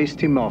up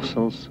tasty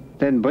morsels,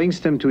 then brings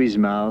them to his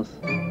mouth,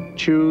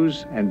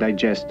 chews and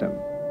digests them.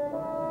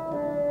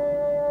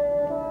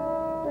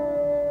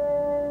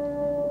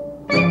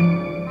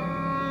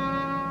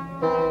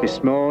 A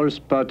small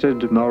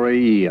spotted moray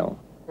eel,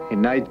 a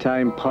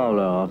nighttime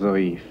prowler of the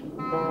reef.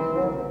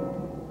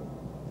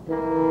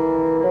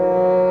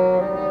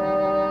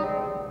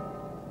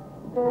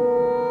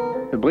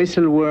 The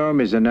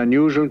bristleworm is an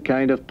unusual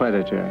kind of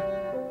predator.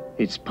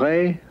 Its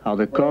prey are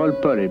the coral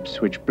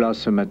polyps which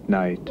blossom at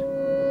night.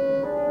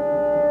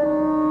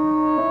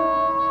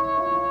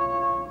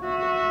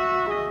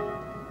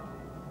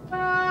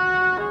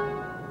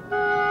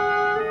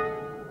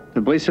 The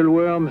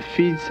bristleworm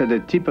feeds at the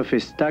tip of a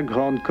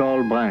staghorn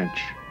coral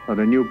branch, where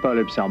the new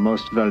polyps are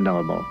most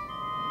vulnerable.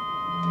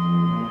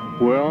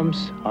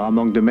 Worms are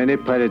among the many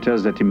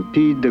predators that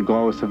impede the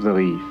growth of the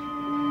reef.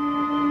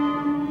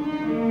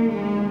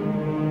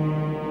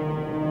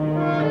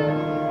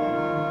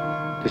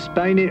 The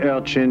spiny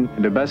urchin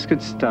and the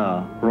basket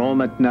star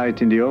roam at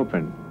night in the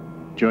open.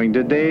 During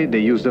the day, they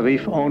use the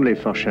reef only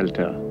for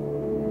shelter.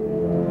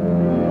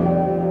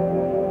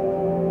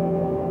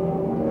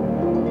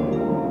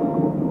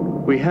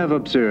 We have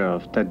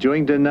observed that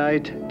during the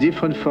night,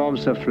 different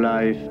forms of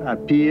life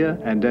appear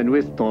and then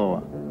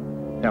withdraw.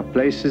 Their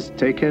places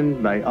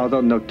taken by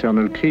other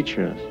nocturnal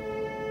creatures.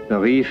 The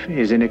reef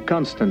is in a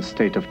constant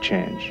state of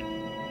change.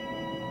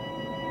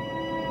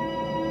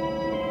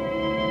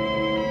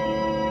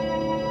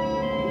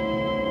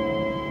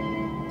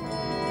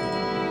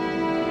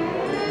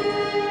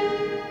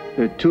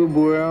 The tube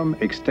worm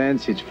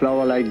extends its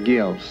flower-like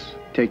gills,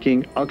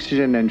 taking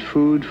oxygen and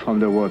food from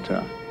the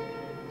water.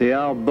 They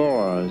are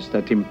borers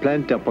that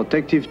implant their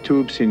protective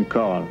tubes in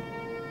coral.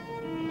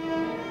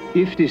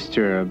 If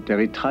disturbed, they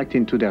retract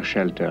into their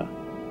shelter.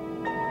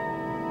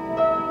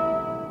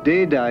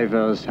 Day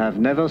divers have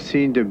never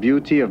seen the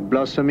beauty of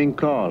blossoming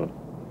coral,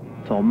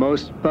 for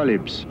most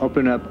polyps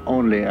open up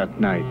only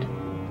at night.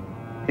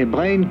 A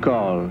brain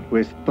coral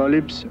with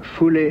polyps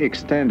fully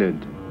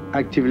extended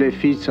actively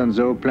feeds on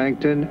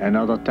zooplankton and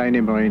other tiny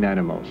marine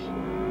animals.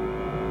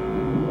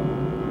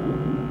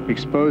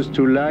 Exposed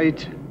to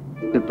light,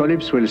 the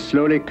polyps will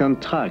slowly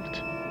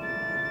contract,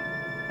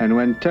 and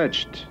when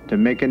touched, the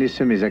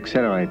mechanism is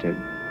accelerated.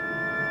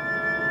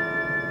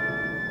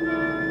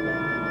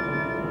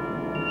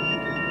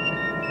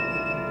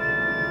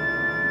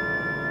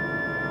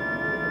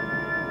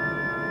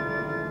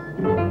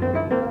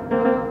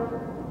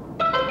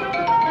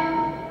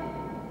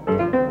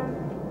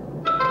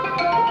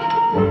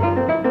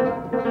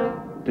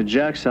 The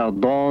Jacques are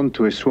drawn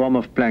to a swarm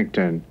of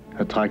plankton,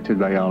 attracted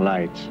by our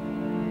lights.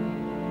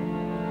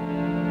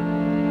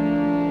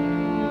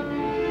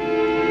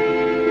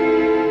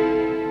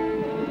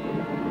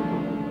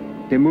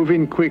 They move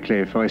in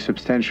quickly for a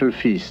substantial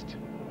feast.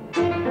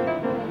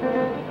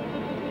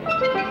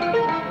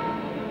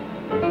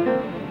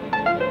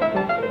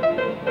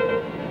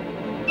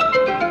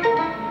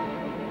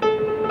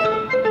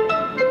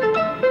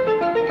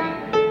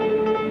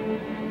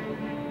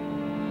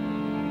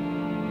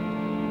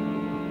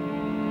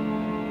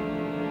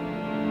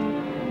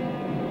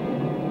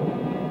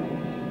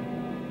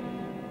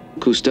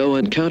 Cousteau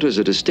encounters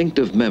a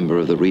distinctive member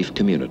of the reef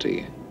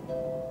community,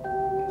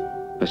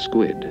 a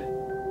squid.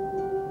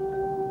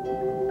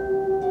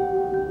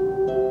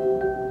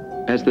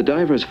 As the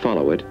divers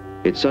follow it,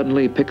 it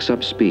suddenly picks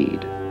up speed.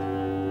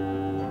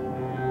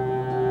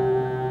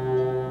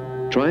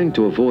 Trying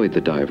to avoid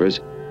the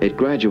divers, it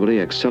gradually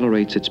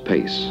accelerates its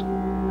pace.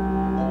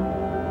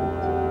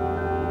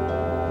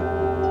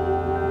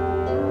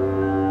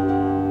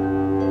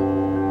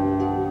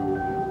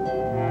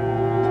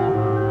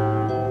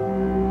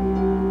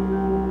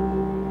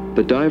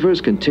 The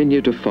divers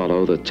continue to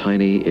follow the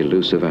tiny,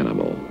 elusive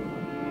animal.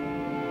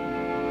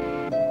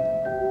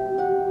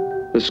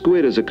 The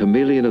squid is a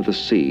chameleon of the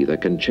sea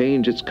that can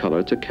change its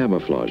color to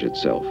camouflage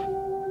itself.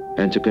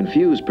 And to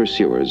confuse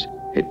pursuers,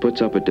 it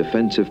puts up a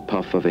defensive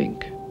puff of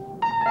ink.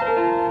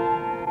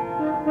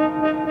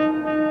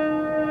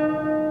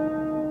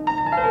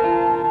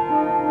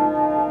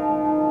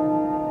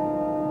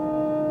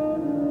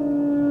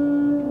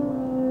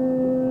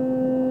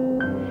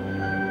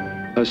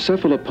 A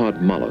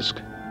cephalopod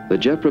mollusk, the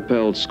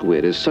jet-propelled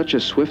squid is such a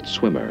swift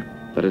swimmer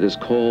that it is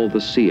called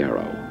the sea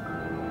arrow.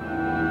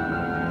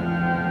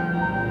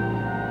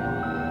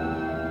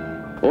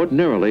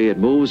 Ordinarily, it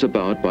moves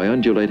about by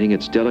undulating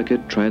its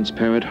delicate,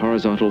 transparent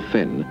horizontal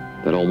fin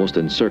that almost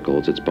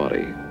encircles its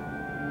body.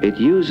 It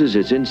uses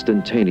its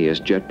instantaneous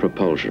jet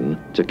propulsion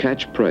to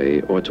catch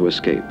prey or to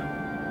escape.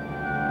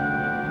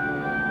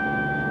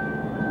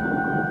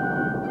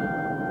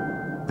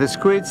 The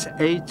squid's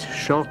 8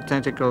 short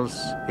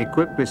tentacles,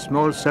 equipped with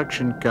small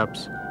suction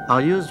cups,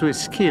 are used with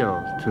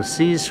skill to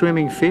seize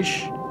swimming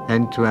fish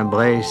and to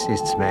embrace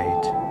its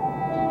mate.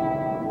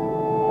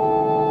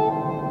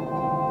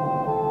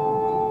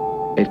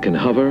 It can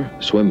hover,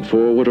 swim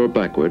forward or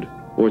backward,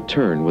 or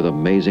turn with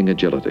amazing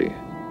agility.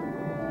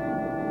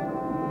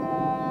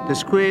 The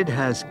squid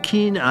has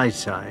keen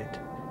eyesight.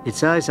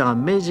 Its eyes are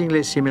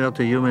amazingly similar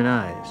to human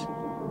eyes,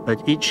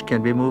 but each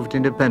can be moved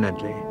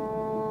independently.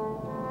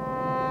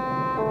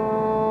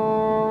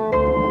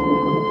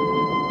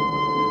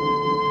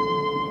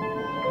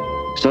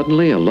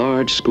 Suddenly, a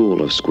large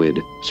school of squid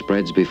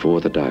spreads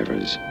before the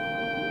divers.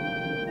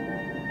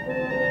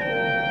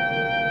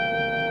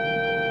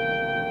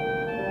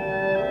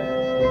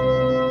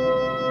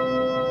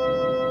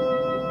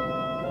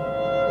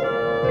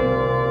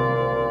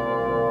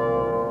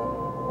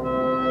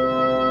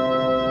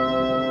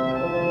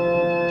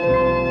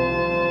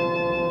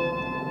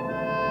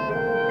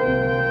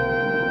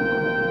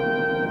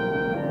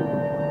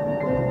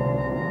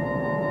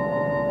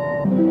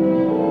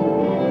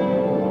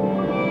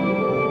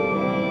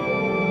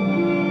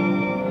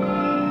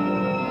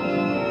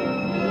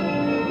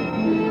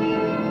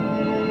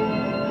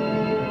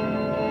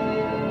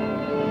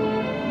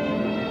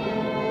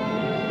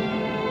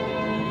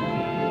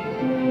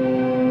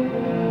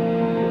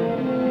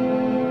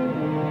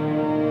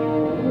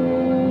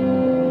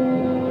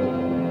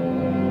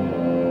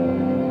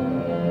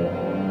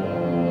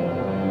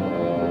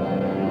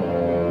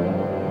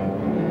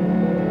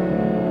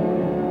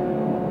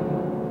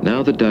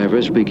 Now the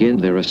divers begin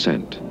their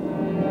ascent.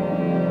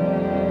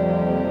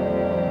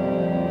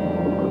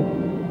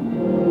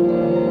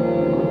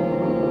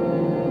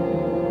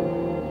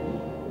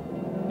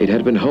 It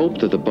had been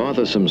hoped that the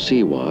bothersome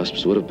sea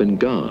wasps would have been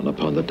gone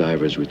upon the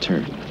divers'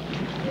 return.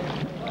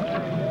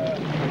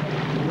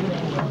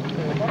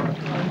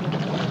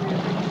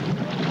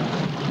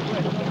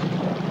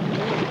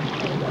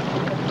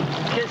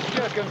 Qu'est-ce qu'il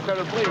y a comme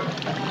saloperie?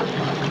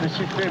 Je me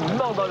suis fait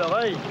mordre dans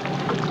l'oreille.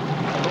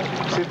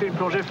 C'était une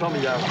plongée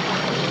formidable.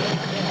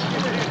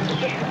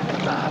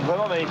 Ah,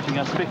 vraiment magnifique,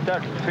 un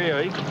spectacle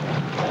féerique.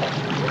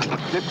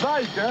 Des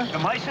bites, hein? The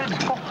mice?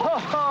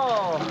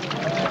 Oh,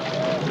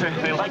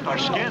 they like our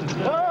skin.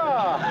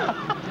 Ah!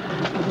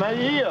 My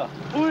ear.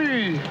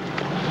 Oui.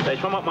 They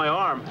swim up my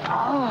arm.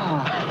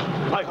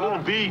 Ah! Like little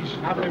bees.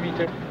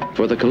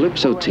 For the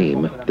Calypso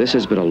team, this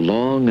has been a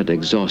long and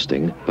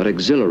exhausting but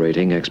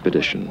exhilarating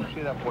expedition.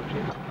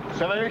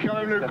 Ça va quand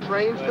même le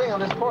strange thing on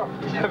this part.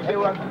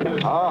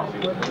 Ah,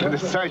 and the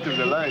sight of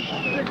the light.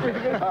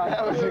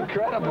 That was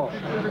incredible.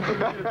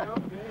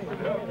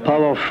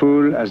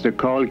 Powerful as the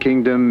Coral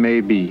Kingdom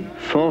may be,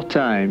 4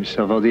 times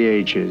over the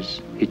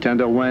ages, it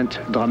underwent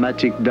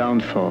dramatic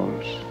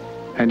downfalls.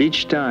 And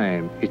each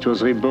time, it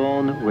was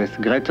reborn with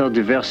greater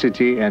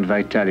diversity and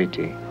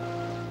vitality.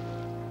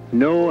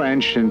 No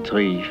ancient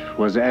reef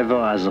was ever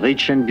as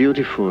rich and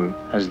beautiful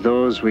as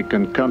those we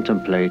can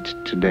contemplate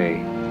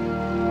today.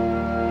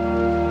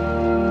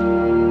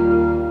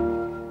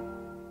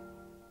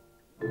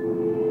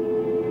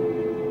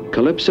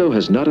 Calypso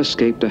has not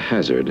escaped a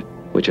hazard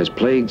which has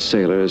plagued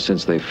sailors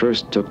since they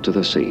first took to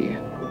the sea.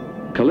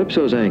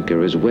 Calypso's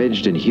anchor is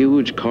wedged in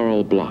huge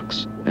coral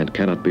blocks and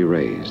cannot be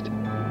raised.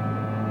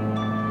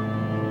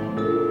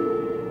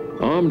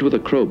 Armed with a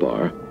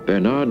crowbar,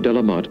 Bernard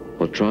Delamotte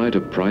will try to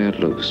pry it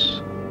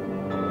loose.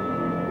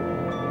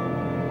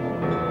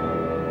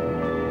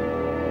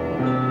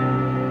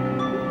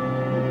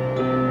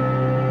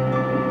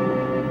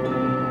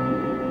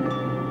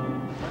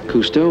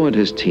 Cousteau and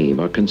his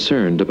team are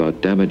concerned about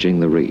damaging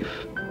the reef.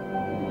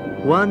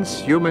 Once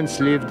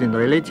humans lived in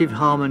relative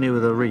harmony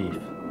with the reef.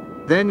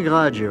 Then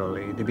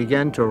gradually they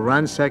began to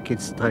ransack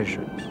its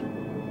treasures.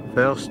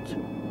 First,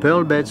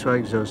 pearl beds were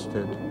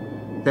exhausted.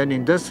 Then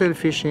industrial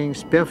fishing,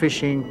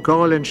 spearfishing,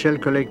 coral and shell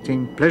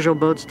collecting, pleasure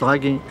boats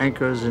dragging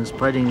anchors and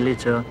spreading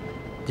litter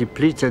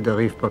depleted the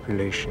reef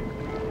population.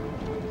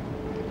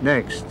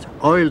 Next,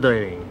 oil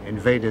drilling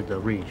invaded the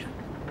reef.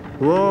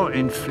 War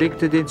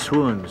inflicted its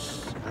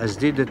wounds, as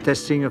did the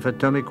testing of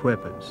atomic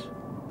weapons.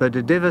 But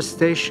the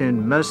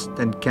devastation must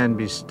and can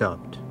be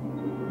stopped.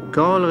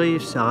 Coral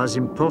reefs are as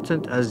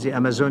important as the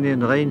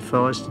Amazonian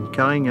rainforest in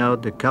carrying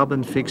out the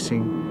carbon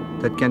fixing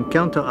that can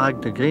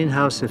counteract the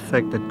greenhouse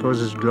effect that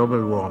causes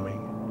global warming.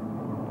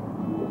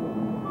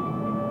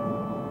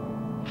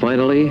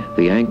 Finally,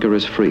 the anchor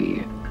is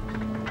free.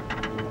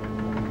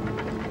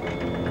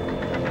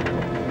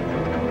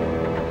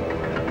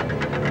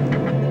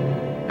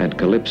 And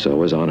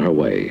Calypso is on her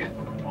way.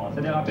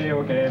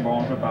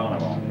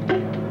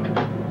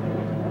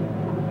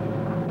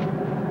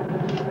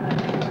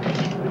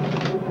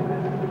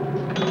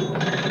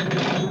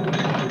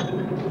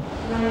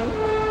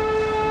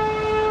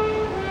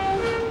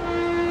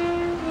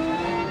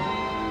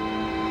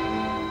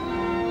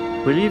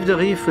 We leave the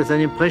reef with an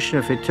impression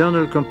of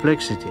eternal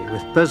complexity,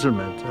 with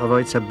puzzlement over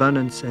its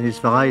abundance and its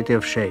variety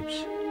of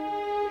shapes.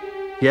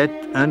 Yet,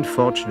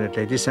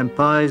 unfortunately, this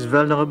empire is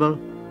vulnerable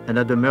and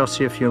at the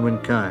mercy of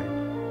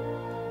humankind.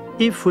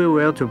 If we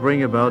were to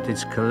bring about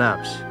its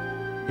collapse,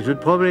 it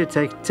would probably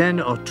take 10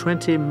 or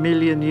 20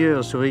 million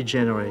years to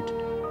regenerate,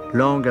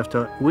 long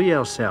after we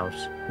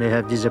ourselves may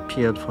have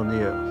disappeared from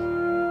the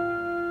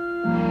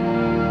Earth.